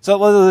 Yeah. So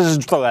let's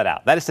just throw that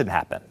out. That just didn't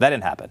happen. That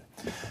didn't happen.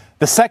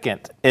 The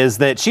second is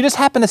that she just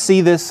happened to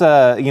see this,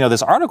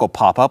 this article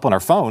pop up on her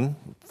phone.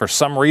 For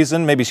some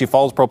reason, maybe she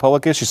follows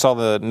ProPublica. She saw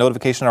the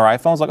notification on her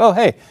iPhone. Was like, oh,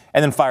 hey,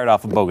 and then fired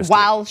off a bogus tweet.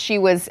 While she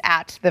was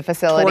at the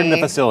facility. Touring the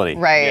facility.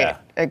 Right.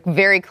 Yeah.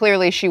 Very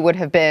clearly, she would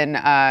have been,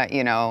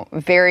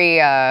 very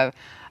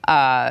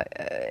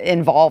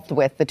involved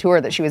with the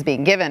tour that she was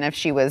being given if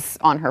she was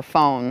on her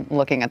phone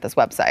looking at this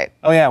website.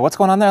 Oh, yeah. What's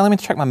going on there? Let me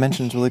check my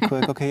mentions really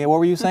quick. Okay, yeah, what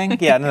were you saying?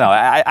 Yeah, no.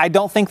 I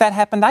don't think that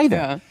happened either.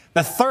 Yeah.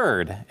 The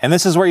third, and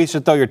this is where you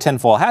should throw your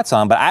tinfoil hats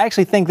on, but I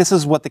actually think this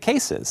is what the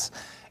case is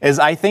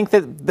I think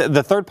that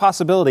the third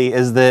possibility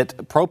is that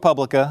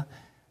ProPublica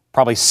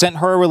probably sent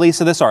her a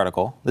release of this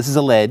article. This is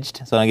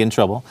alleged, so I don't get in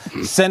trouble.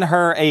 Sent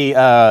her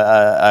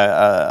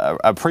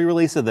a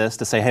pre-release of this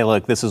to say, hey,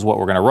 look, this is what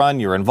we're going to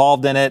run. You're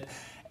involved in it.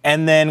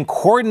 And then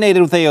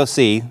coordinated with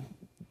AOC,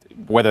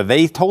 whether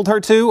they told her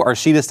to or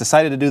she just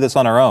decided to do this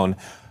on her own,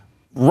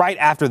 right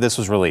after this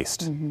was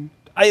released.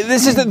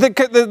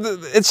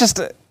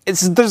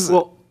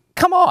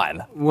 Come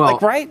on. Well,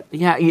 right?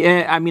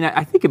 Yeah. I mean,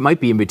 I think it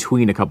might be in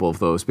between a couple of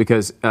those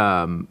because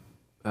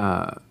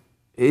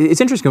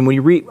it's interesting when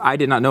you read. I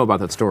did not know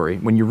about that story.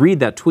 When you read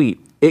that tweet,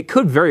 it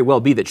could very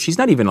well be that she's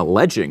not even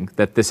alleging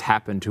that this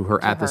happened to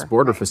her at this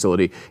border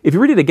facility. If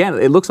you read it again,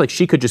 it looks like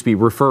she could just be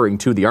referring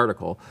to the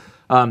article.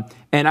 And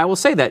I will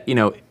say that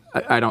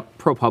I don't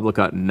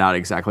ProPublica, not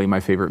exactly my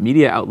favorite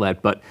media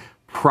outlet, but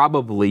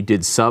probably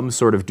did some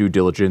sort of due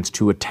diligence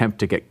to attempt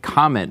to get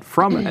comment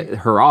from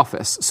her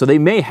office. So they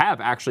may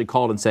have actually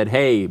called and said,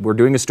 hey, we're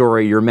doing a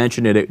story, you're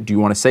mentioning it, do you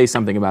want to say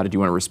something about it, do you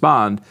want to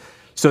respond?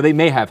 So they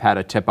may have had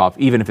a tip-off,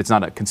 even if it's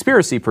not a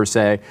conspiracy per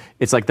se,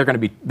 it's like they're going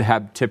to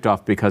have tipped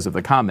off because of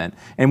the comment.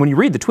 And when you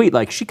read the tweet,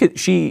 like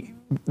she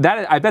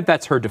I bet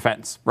that's her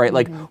defense, right?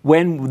 Like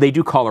when they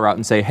do call her out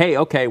and say, hey,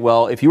 okay,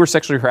 well, if you were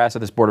sexually harassed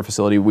at this border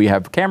facility, we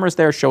have cameras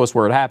there, show us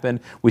where it happened.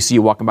 We see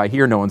you walking by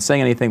here, no one's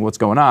saying anything, what's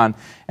going on?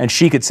 And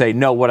she could say,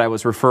 no, what I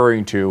was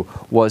referring to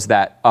was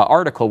that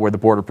article where the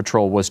Border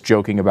Patrol was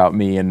joking about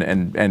me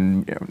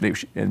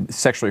and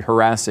sexually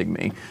harassing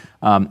me.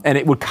 And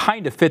it would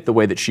kind of fit the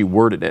way that she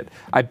worded it.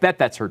 I bet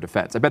that's her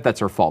defense. I bet that's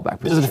her fallback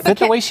position. Does it fit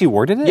the way she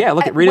worded it? Yeah,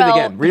 read it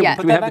again. Do we have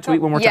the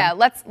tweet one more time?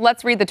 Yeah,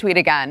 let's read the tweet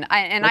again.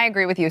 I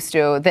agree with you,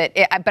 Stu.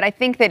 But I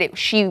think that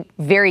she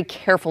very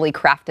carefully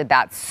crafted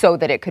that so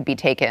that it could be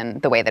taken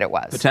the way that it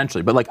was.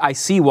 Potentially, but I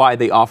see why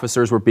the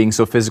officers were being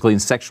so physically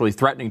and sexually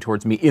threatening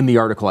towards me in the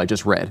article I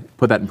just read.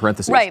 Put that in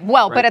parentheses. Right.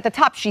 Well, but at the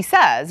top she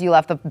says you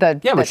left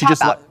but she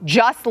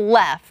just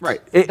left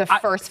the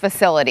first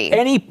facility.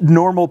 Any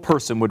normal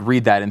person would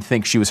read that and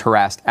think she was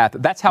harassed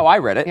that's how I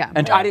read it. Yeah.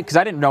 And because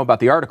I didn't know about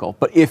the article.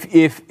 But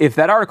if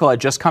that article had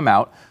just come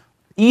out,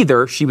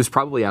 either she was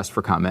probably asked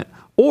for comment,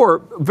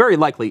 or very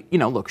likely,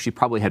 look, she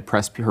probably had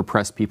her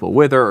press people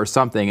with her or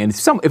something. And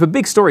if a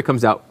big story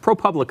comes out,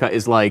 ProPublica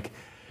is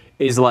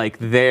like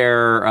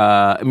their.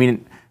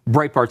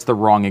 Breitbart's the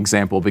wrong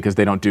example because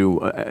they don't do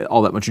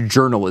all that much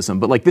journalism.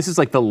 But this is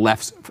the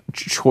left's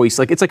choice.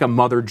 It's like a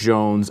Mother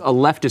Jones, a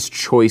leftist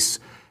choice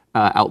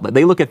outlet.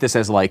 They look at this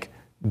as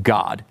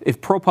God.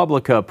 If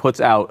ProPublica puts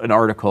out an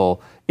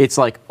article, it's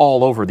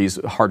all over these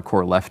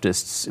hardcore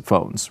leftists'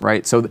 phones,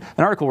 right? So an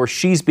article where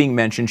she's being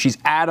mentioned, she's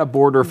at a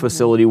border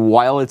facility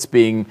while it's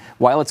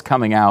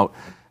coming out.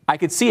 I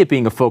could see it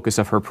being a focus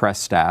of her press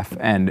staff,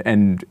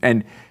 and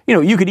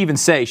you could even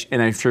say,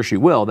 and I'm sure she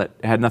will, that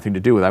it had nothing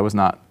to do with. I was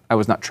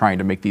not trying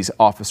to make these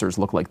officers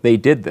look like they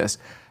did this.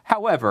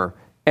 However,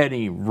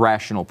 any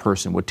rational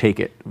person would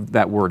take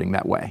that wording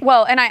that way.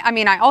 Well, and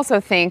I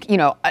also think,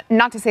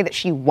 not to say that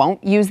she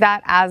won't use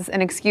that as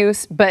an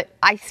excuse, but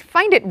I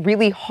find it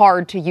really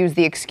hard to use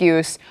the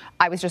excuse.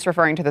 I was just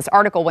referring to this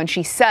article when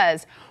she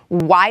says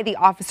why the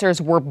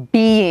officers were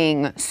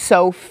being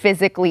so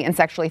physically and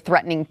sexually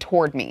threatening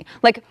toward me.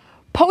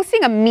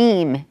 Posting a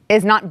meme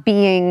is not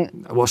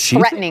being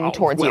threatening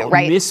towards you,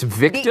 right? Miss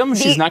Victim,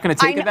 she's not going to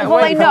take it that way.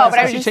 Well, I know,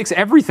 but she takes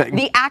everything.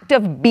 The act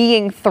of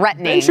being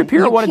threatening. Ben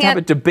Shapiro wanted to have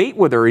a debate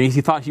with her, and he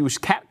thought he was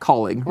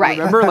catcalling. Right.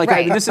 Remember?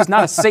 Right. This is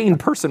not a sane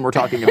person we're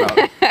talking about.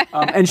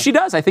 And she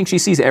does. I think she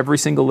sees every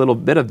single little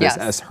bit of this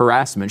as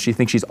harassment. She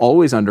thinks she's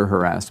always under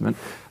harassment.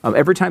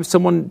 Every time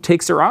someone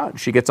takes her on,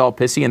 she gets all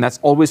pissy, and that's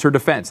always her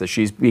defense, that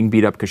she's being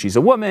beat up because she's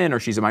a woman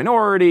or she's a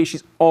minority.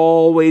 She's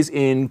always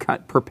in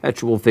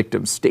perpetual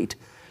victim state.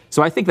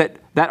 So I think that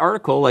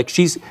article,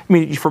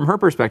 from her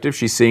perspective,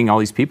 she's seeing all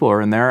these people are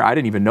in there. I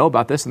didn't even know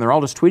about this, and they're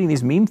all just tweeting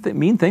these mean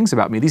things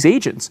about me. These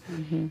agents,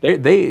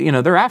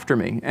 they're after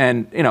me,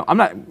 and I'm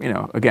not,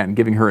 again,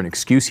 giving her an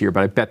excuse here,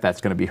 but I bet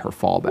that's going to be her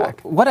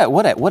fallback.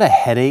 What a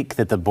headache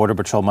that the Border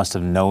Patrol must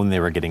have known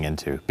they were getting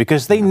into,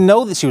 because they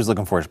know that she was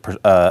looking for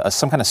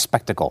some kind of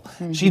spectacle.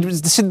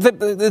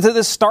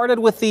 This started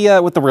with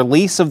the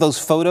release of those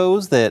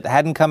photos that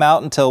hadn't come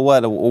out until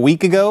a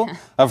week ago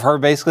of her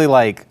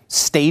basically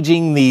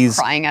staging these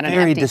crying at an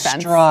very empty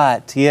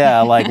distraught,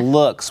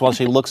 looks while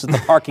she looks at the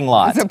parking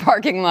lot. It's a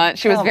parking lot.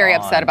 She was very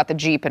upset about the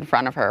Jeep in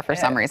front of her for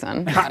some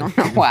reason. I don't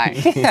know why.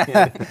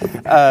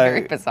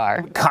 Very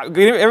bizarre.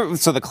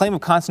 So the claim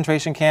of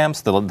concentration camps,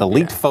 the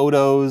leaked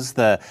photos,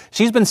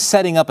 she's been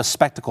setting up a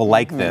spectacle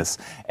like this.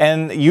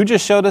 And you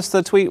just showed us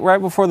the tweet right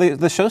before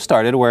the show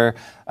started where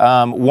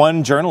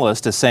one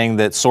journalist is saying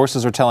that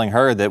sources are telling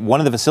her that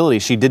one of the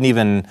facilities she didn't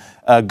even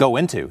go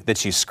into, that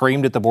she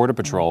screamed at the Border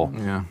Patrol.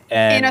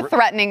 In a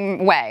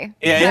threatening way.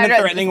 Yeah, in a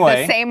threatening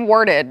way. The same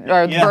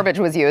verbiage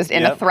was used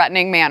in a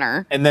threatening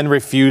manner. And then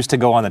refused to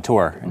go on the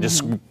tour. And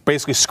just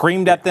basically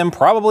screamed at them,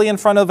 probably in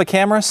front of a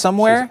camera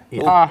somewhere.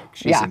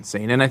 She's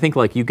insane. And I think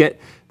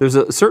there's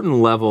a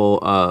certain level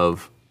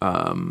of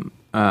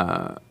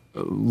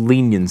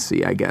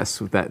leniency, I guess,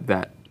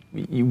 that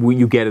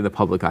you get in the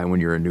public eye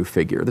when you're a new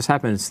figure. This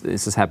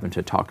has happened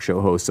to talk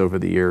show hosts over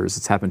the years.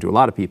 It's happened to a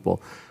lot of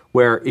people,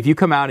 where if you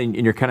come out and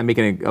you're kind of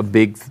making a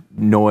big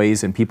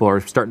noise and people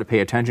are starting to pay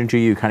attention to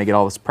you, you kind of get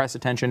all this press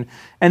attention,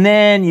 and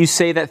then you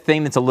say that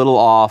thing that's a little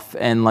off,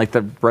 and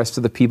the rest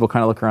of the people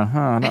kind of look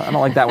around, I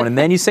don't like that one, and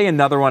then you say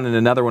another one and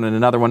another one and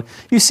another one.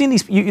 You've seen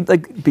these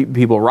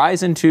people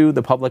rise into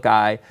the public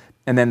eye,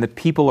 and then the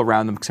people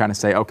around them kind of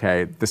say,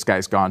 okay, this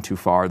guy's gone too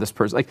far. This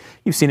person,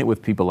 you've seen it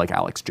with people like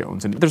Alex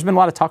Jones, and there's been a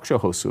lot of talk show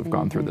hosts who have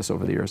gone through this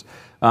over the years.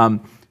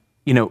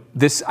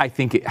 This, I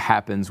think it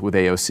happens with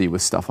AOC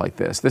with stuff like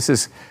this. This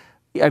is,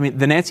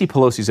 the Nancy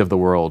Pelosi's of the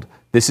world,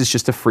 this is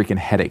just a freaking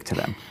headache to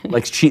them.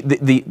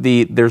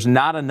 There's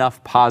not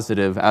enough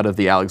positive out of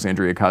the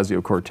Alexandria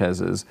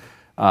Ocasio-Cortezes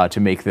to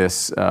make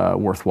this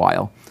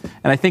worthwhile.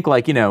 And I think,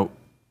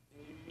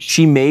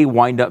 she may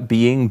wind up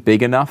being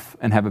big enough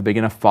and have a big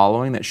enough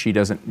following that she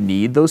doesn't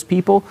need those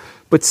people.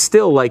 But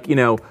still, let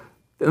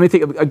me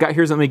think of a guy.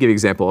 Let me give you an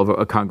example of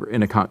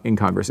in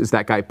Congress. Is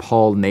that guy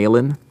Paul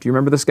Nehlen? Do you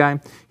remember this guy?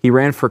 He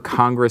ran for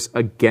Congress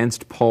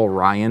against Paul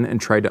Ryan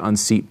and tried to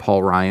unseat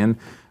Paul Ryan.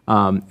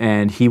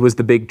 And he was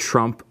the big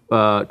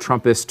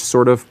Trumpist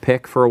sort of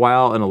pick for a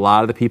while, and a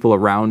lot of the people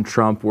around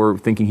Trump were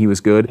thinking he was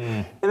good.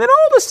 And then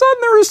all of a sudden,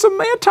 there was some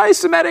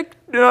anti-Semitic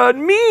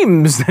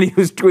memes that he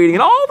was tweeting,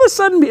 and all of a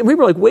sudden, we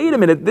were like, "Wait a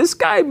minute, this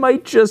guy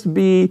might just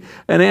be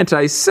an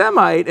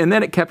anti-Semite." And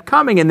then it kept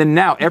coming, and then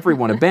now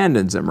everyone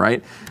abandons him,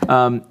 right?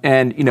 And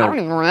I don't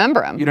even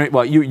remember him.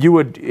 You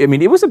would. I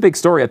mean, it was a big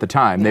story at the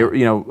time. They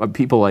were,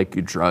 people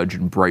like Drudge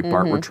and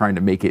Breitbart were trying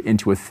to make it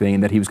into a thing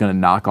that he was going to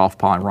knock off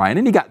Paul Ryan,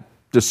 and he got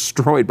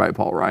destroyed by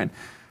Paul Ryan.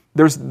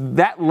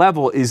 That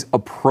level is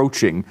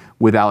approaching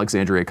with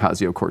Alexandria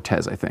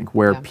Ocasio-Cortez, I think,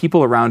 where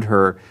people around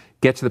her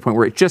get to the point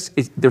where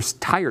they're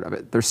tired of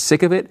it. They're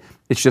sick of it.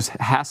 It's just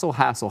hassle,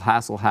 hassle,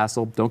 hassle,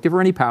 hassle. Don't give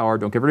her any power.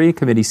 Don't give her any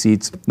committee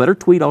seats. Let her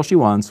tweet all she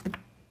wants.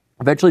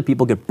 Eventually,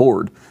 people get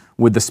bored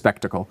with the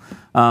spectacle.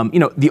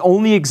 The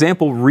only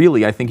example,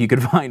 really, I think you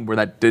could find where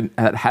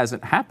that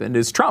hasn't happened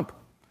is Trump,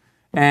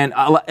 and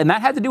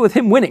that had to do with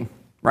him winning.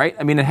 Right?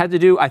 I mean, it had to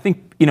do, I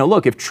think,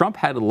 look, if Trump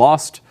had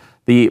lost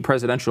the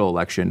presidential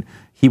election,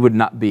 he would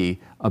not be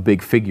a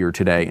big figure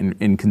today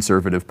in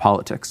conservative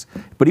politics.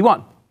 But he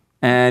won.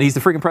 And he's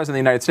the freaking president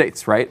of the United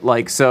States, right?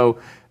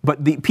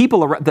 But the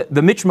people around,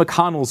 the Mitch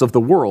McConnells of the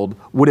world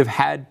would have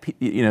had,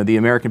 the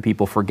American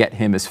people forget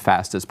him as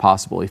fast as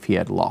possible if he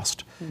had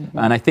lost.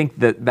 And I think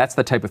that's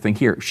the type of thing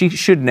here. She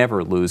should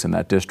never lose in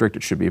that district.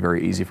 It should be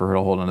very easy for her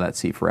to hold on to that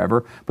seat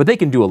forever. But they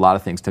can do a lot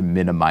of things to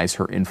minimize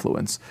her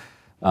influence.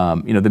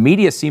 The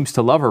media seems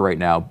to love her right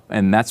now,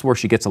 and that's where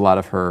she gets a lot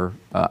of her,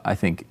 I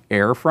think,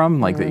 air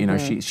from.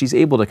 She's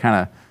able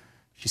to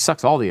she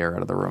sucks all the air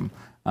out of the room.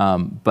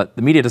 But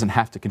the media doesn't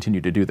have to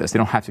continue to do this. They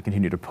don't have to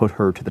continue to put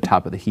her to the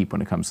top of the heap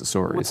when it comes to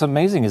stories. What's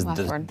amazing is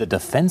the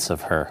defense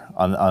of her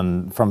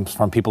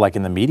from people like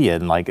in the media,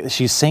 and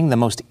she's saying the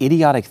most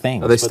idiotic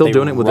things. Are they still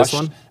doing it with this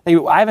one?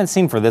 I haven't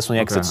seen for this one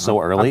yet because it's so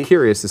early. I'm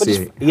curious to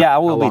see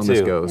how long be too.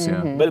 This goes.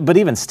 Yeah. But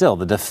even still,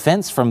 the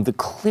defense from the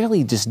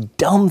clearly just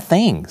dumb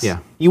things. Yeah.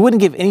 You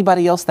wouldn't give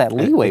anybody else that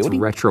leeway. It's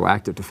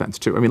retroactive defense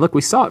too. I mean, look,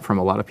 we saw it from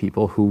a lot of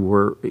people who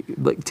were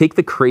take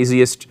the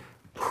craziest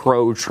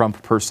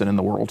pro-Trump person in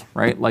the world,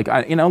 right? Look,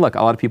 a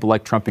lot of people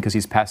like Trump because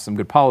he's passed some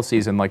good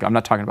policies, and I'm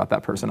not talking about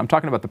that person. I'm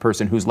talking about the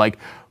person who's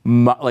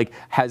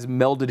has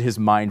melded his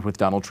mind with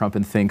Donald Trump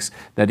and thinks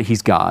that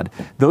he's God.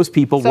 Those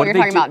people. So you're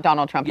talking about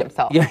Donald Trump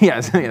himself.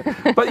 Yes.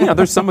 But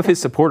there's some of his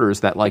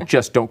supporters that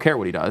just don't care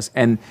what he does,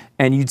 and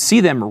you'd see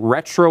them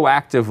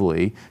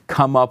retroactively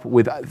come up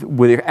with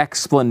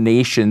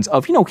explanations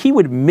of he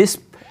would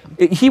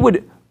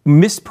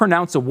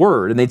mispronounce a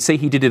word and they'd say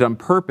he did it on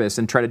purpose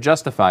and try to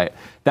justify it.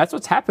 That's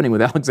what's happening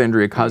with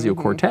Alexandria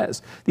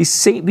Ocasio-Cortez.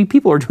 These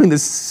people are doing the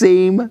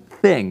same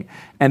thing,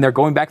 and they're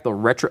going back to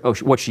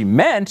what she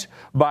meant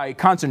by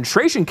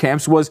concentration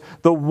camps was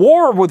the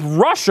war with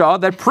Russia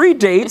that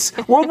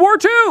predates World War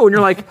II. And you're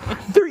like,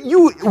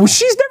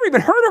 she's never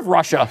even heard of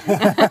Russia.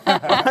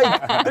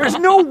 There's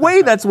no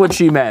way that's what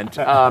she meant.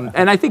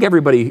 And I think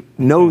everybody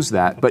knows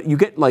that, but you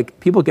get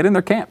people get in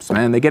their camps,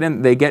 man. They get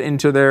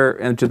into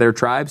their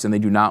tribes, and they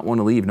do not want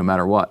to leave no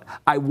matter what.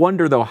 I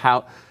wonder though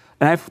how,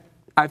 and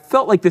I've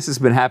felt like this has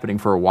been happening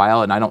for a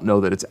while, and I don't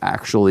know that it's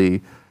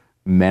actually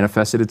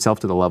manifested itself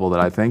to the level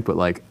that I think,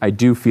 but I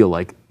do feel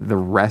like the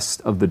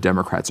rest of the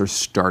Democrats are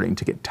starting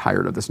to get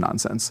tired of this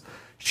nonsense.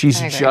 She's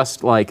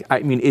just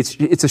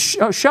it's a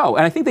show,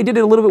 and I think they did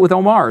it a little bit with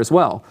Omar as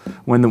well.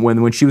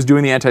 When she was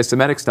doing the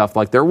anti-Semitic stuff,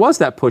 there was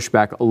that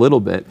pushback a little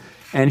bit,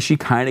 and she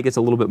kind of gets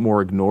a little bit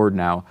more ignored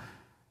now.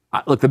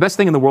 Look, the best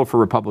thing in the world for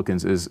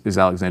Republicans is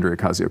Alexandria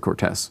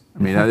Ocasio-Cortez. I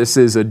mean, this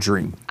is a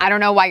dream. I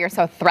don't know why you're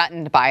so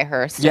threatened by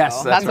her still.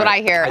 Yes, that's what I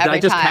hear every time. Did I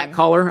just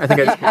catcall her? I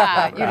think I just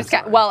catcalled her. You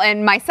just well,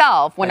 and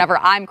myself, whenever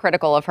I'm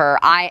critical of her,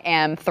 I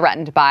am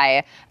threatened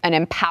by an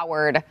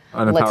empowered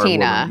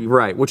Latina. Woman.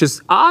 Right, which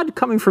is odd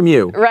coming from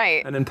you.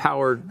 Right. An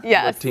empowered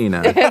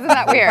Latina. Isn't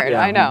that weird?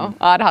 Yeah. I know.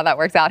 Odd how that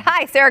works out.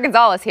 Hi, Sarah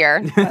Gonzalez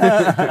here.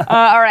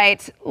 All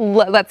right,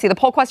 let's see. The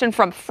poll question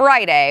from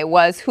Friday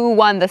was who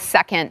won the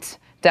second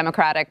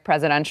Democratic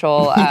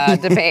presidential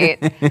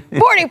debate.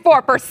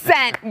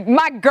 44%.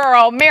 My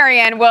girl,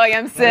 Marianne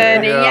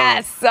Williamson.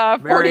 Yes,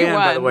 41. Marianne,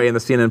 by the way, in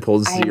the CNN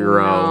poll,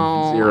 0%.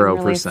 I'm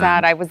really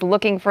sad. I was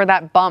looking for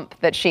that bump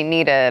that she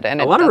needed, and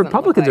a lot of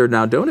Republicans are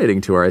now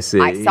donating to her. I see.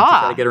 I saw. To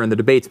try to get her in the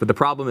debates, but the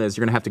problem is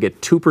you're going to have to get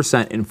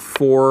 2% in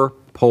 4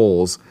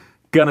 polls.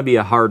 Gonna be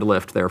a hard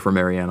lift there for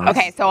Marianne.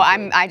 Okay, so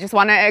I just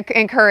want to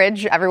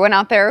encourage everyone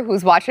out there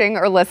who's watching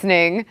or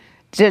listening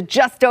to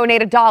just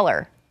donate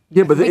 $1.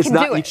 Yeah, but it's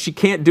not. She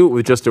can't do it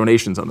with just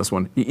donations on this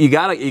one. You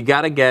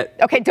gotta get.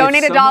 Okay,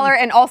 donate $1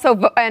 and also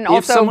vote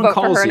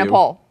for her in a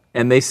poll.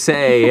 And they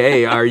say,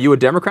 "Hey, are you a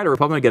Democrat or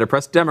Republican?" Get a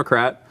press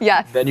Democrat.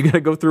 Yes. Then you got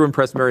to go through and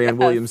press Marianne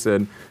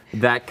Williamson.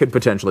 That could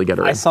potentially get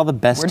her. I saw the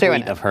best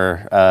tweet of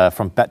her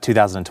from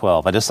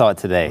 2012. I just saw it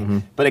today,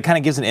 but it kind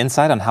of gives an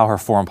insight on how her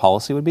foreign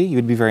policy would be. You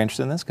would be very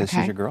interested in this because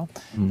she's your girl.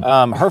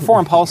 Her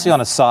foreign policy on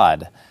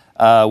Assad.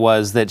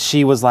 Was that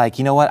she was like,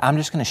 you know what, I'm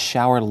just going to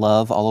shower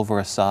love all over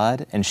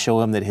Assad and show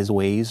him that his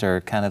ways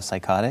are kind of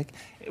psychotic,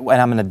 and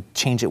I'm going to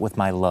change it with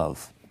my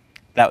love.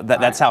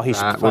 That's how he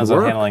plans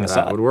on handling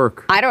Assad. That would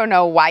work. I don't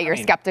know why you're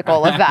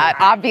skeptical of that.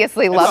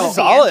 Obviously, love is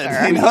the solid.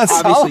 answer. You know, it's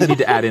Obviously, solid. you need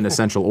to add in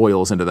essential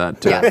oils into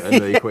that into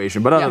the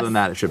equation. But other than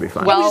that, it should be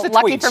fine. Well, Use the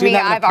lucky tweet. for She me,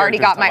 doesn't have I've already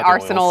got my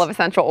characters arsenal oils. of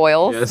essential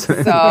oils, Yes.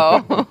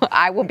 so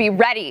I will be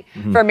ready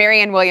for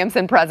Marianne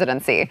Williamson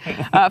presidency.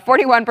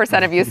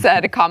 41% of you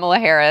said Kamala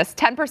Harris,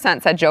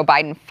 10% said Joe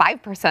Biden,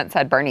 5%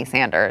 said Bernie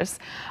Sanders.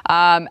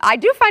 I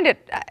do find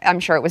it, I'm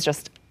sure it was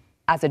just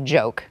as a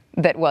joke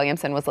that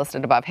Williamson was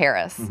listed above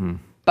Harris.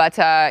 But,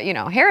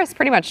 Harris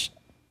pretty much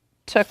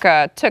took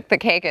the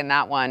cake in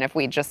that one if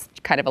we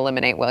just kind of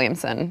eliminate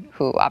Williamson,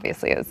 who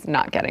obviously is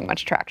not getting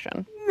much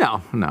traction.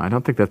 No, I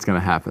don't think that's going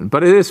to happen.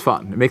 But it is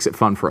fun. It makes it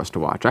fun for us to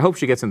watch. I hope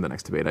she gets in the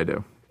next debate. I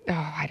do.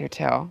 Oh, I do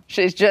too.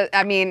 She's just,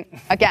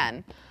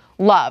 again,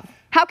 love.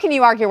 How can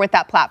you argue with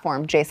that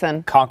platform,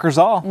 Jason? Conquers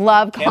all.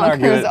 Love Can't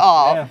argue conquers it.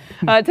 all.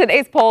 Yeah.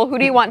 Today's poll, who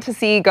do you want to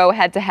see go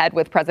head-to-head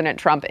with President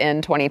Trump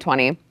in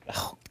 2020?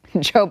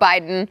 Joe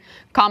Biden,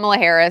 Kamala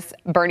Harris,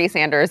 Bernie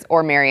Sanders,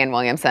 or Marianne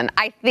Williamson?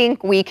 I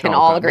think we can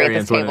all agree at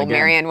this table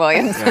Marianne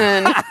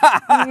Williamson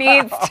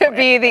needs to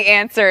be the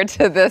answer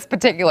to this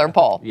particular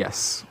poll.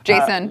 Yes.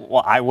 Jason?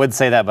 Well, I would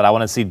say that, but I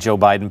want to see Joe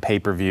Biden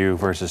pay-per-view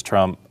versus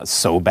Trump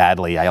so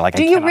badly. I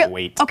cannot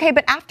wait. Okay,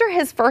 but after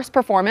his first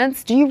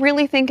performance, do you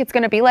really think it's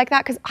going to be like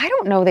that? Because I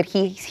don't know that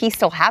he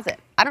still has it.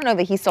 I don't know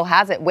that he still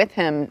has it with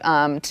him to.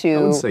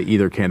 I would say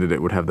either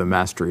candidate would have the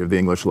mastery of the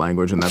English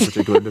language in that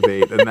particular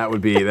debate, and that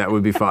would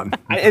be fun.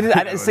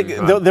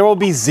 There will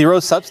be zero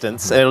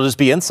substance. It'll just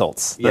be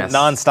insults. Yes.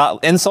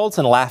 Non-stop insults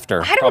and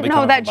laughter. I don't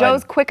know that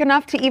Joe's quick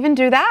enough to even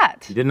do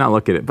that. He did not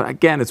look at it, but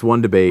again, it's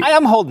one debate.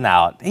 I'm holding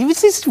out.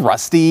 He's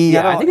rusty.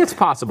 Yeah, I think it's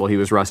possible he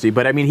was rusty,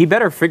 but he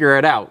better figure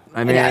it out.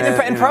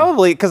 And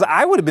probably because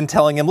I would have been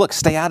telling him, look,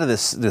 stay out of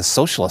this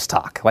socialist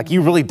talk. Like,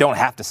 you really don't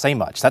have to say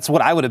much. That's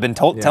what I would have been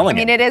telling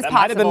him. It is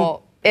possible.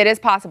 It is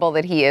possible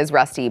that he is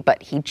rusty,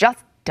 but he just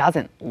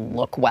doesn't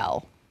look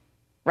well,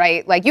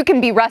 right? Like, you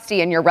can be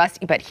rusty and you're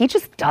rusty, but he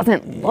just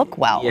doesn't look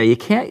well. Yeah, you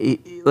can't.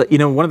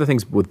 One of the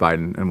things with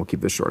Biden, and we'll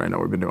keep this short. I know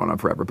we've been doing it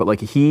forever, but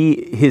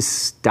his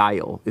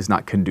style is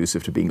not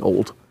conducive to being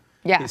old.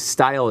 Yeah. His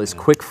style is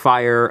quick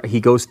fire. He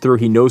goes through.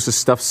 He knows his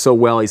stuff so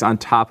well. He's on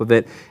top of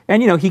it,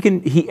 and he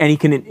can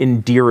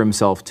endear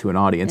himself to an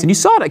audience. And you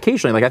saw it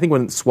occasionally. Like, I think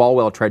when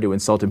Swalwell tried to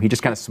insult him, he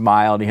just kind of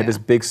smiled. And he had this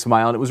big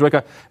smile, and it was like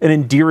an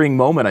endearing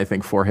moment, I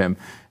think, for him.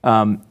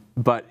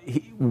 But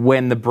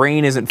when the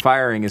brain isn't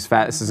firing as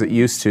fast as it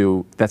used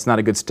to, that's not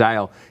a good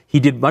style. He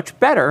did much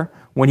better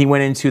when he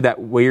went into that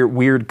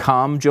weird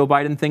calm Joe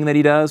Biden thing that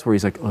he does, where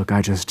he's like, look,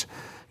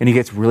 and he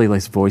gets really,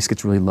 his voice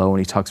gets really low and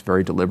he talks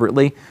very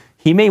deliberately.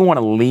 He may want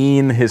to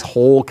lean his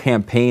whole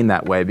campaign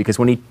that way, because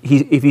when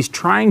if he's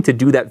trying to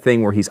do that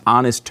thing where he's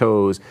on his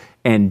toes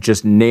and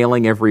just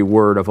nailing every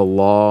word of a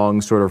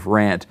long sort of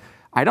rant,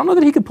 I don't know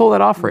that he could pull that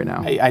off right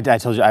now. I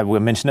told you, I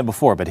mentioned it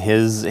before, but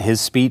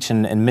his speech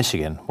in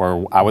Michigan,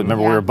 where I would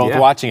remember we were both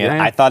watching it,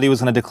 I thought he was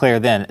going to declare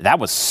then. That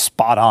was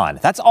spot on.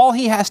 That's all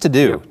he has to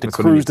do to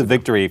cruise to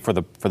victory for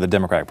the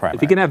Democratic primary.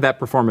 If he can have that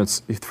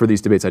performance for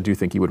these debates, I do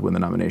think he would win the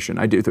nomination.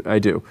 I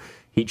do.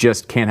 He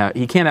just can't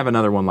have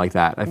another one like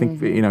that. I think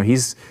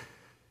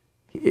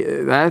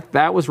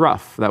that was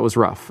rough. That was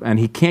rough. And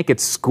he can't get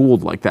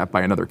schooled like that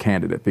by another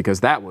candidate, because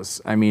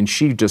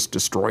she just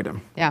destroyed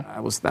him. Yeah.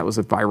 That was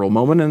a viral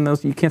moment,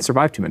 and you can't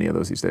survive too many of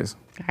those these days.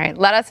 All right.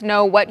 Let us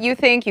know what you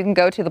think. You can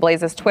go to The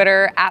Blaze's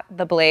Twitter,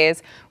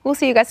 @TheBlaze. We'll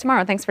see you guys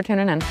tomorrow. Thanks for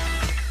tuning in.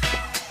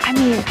 I'm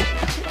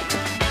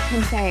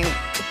saying,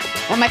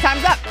 well, my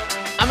time's up.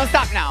 I'm going to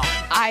stop now.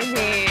 You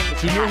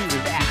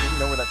didn't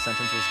know where that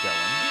sentence was going.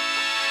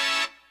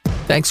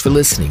 Thanks for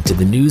listening to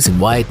the news and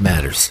why it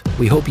matters.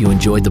 We hope you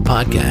enjoyed the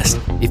podcast.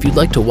 If you'd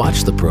like to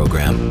watch the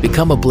program,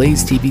 become a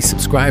Blaze TV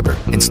subscriber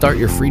and start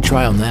your free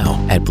trial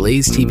now at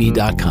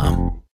blazetv.com.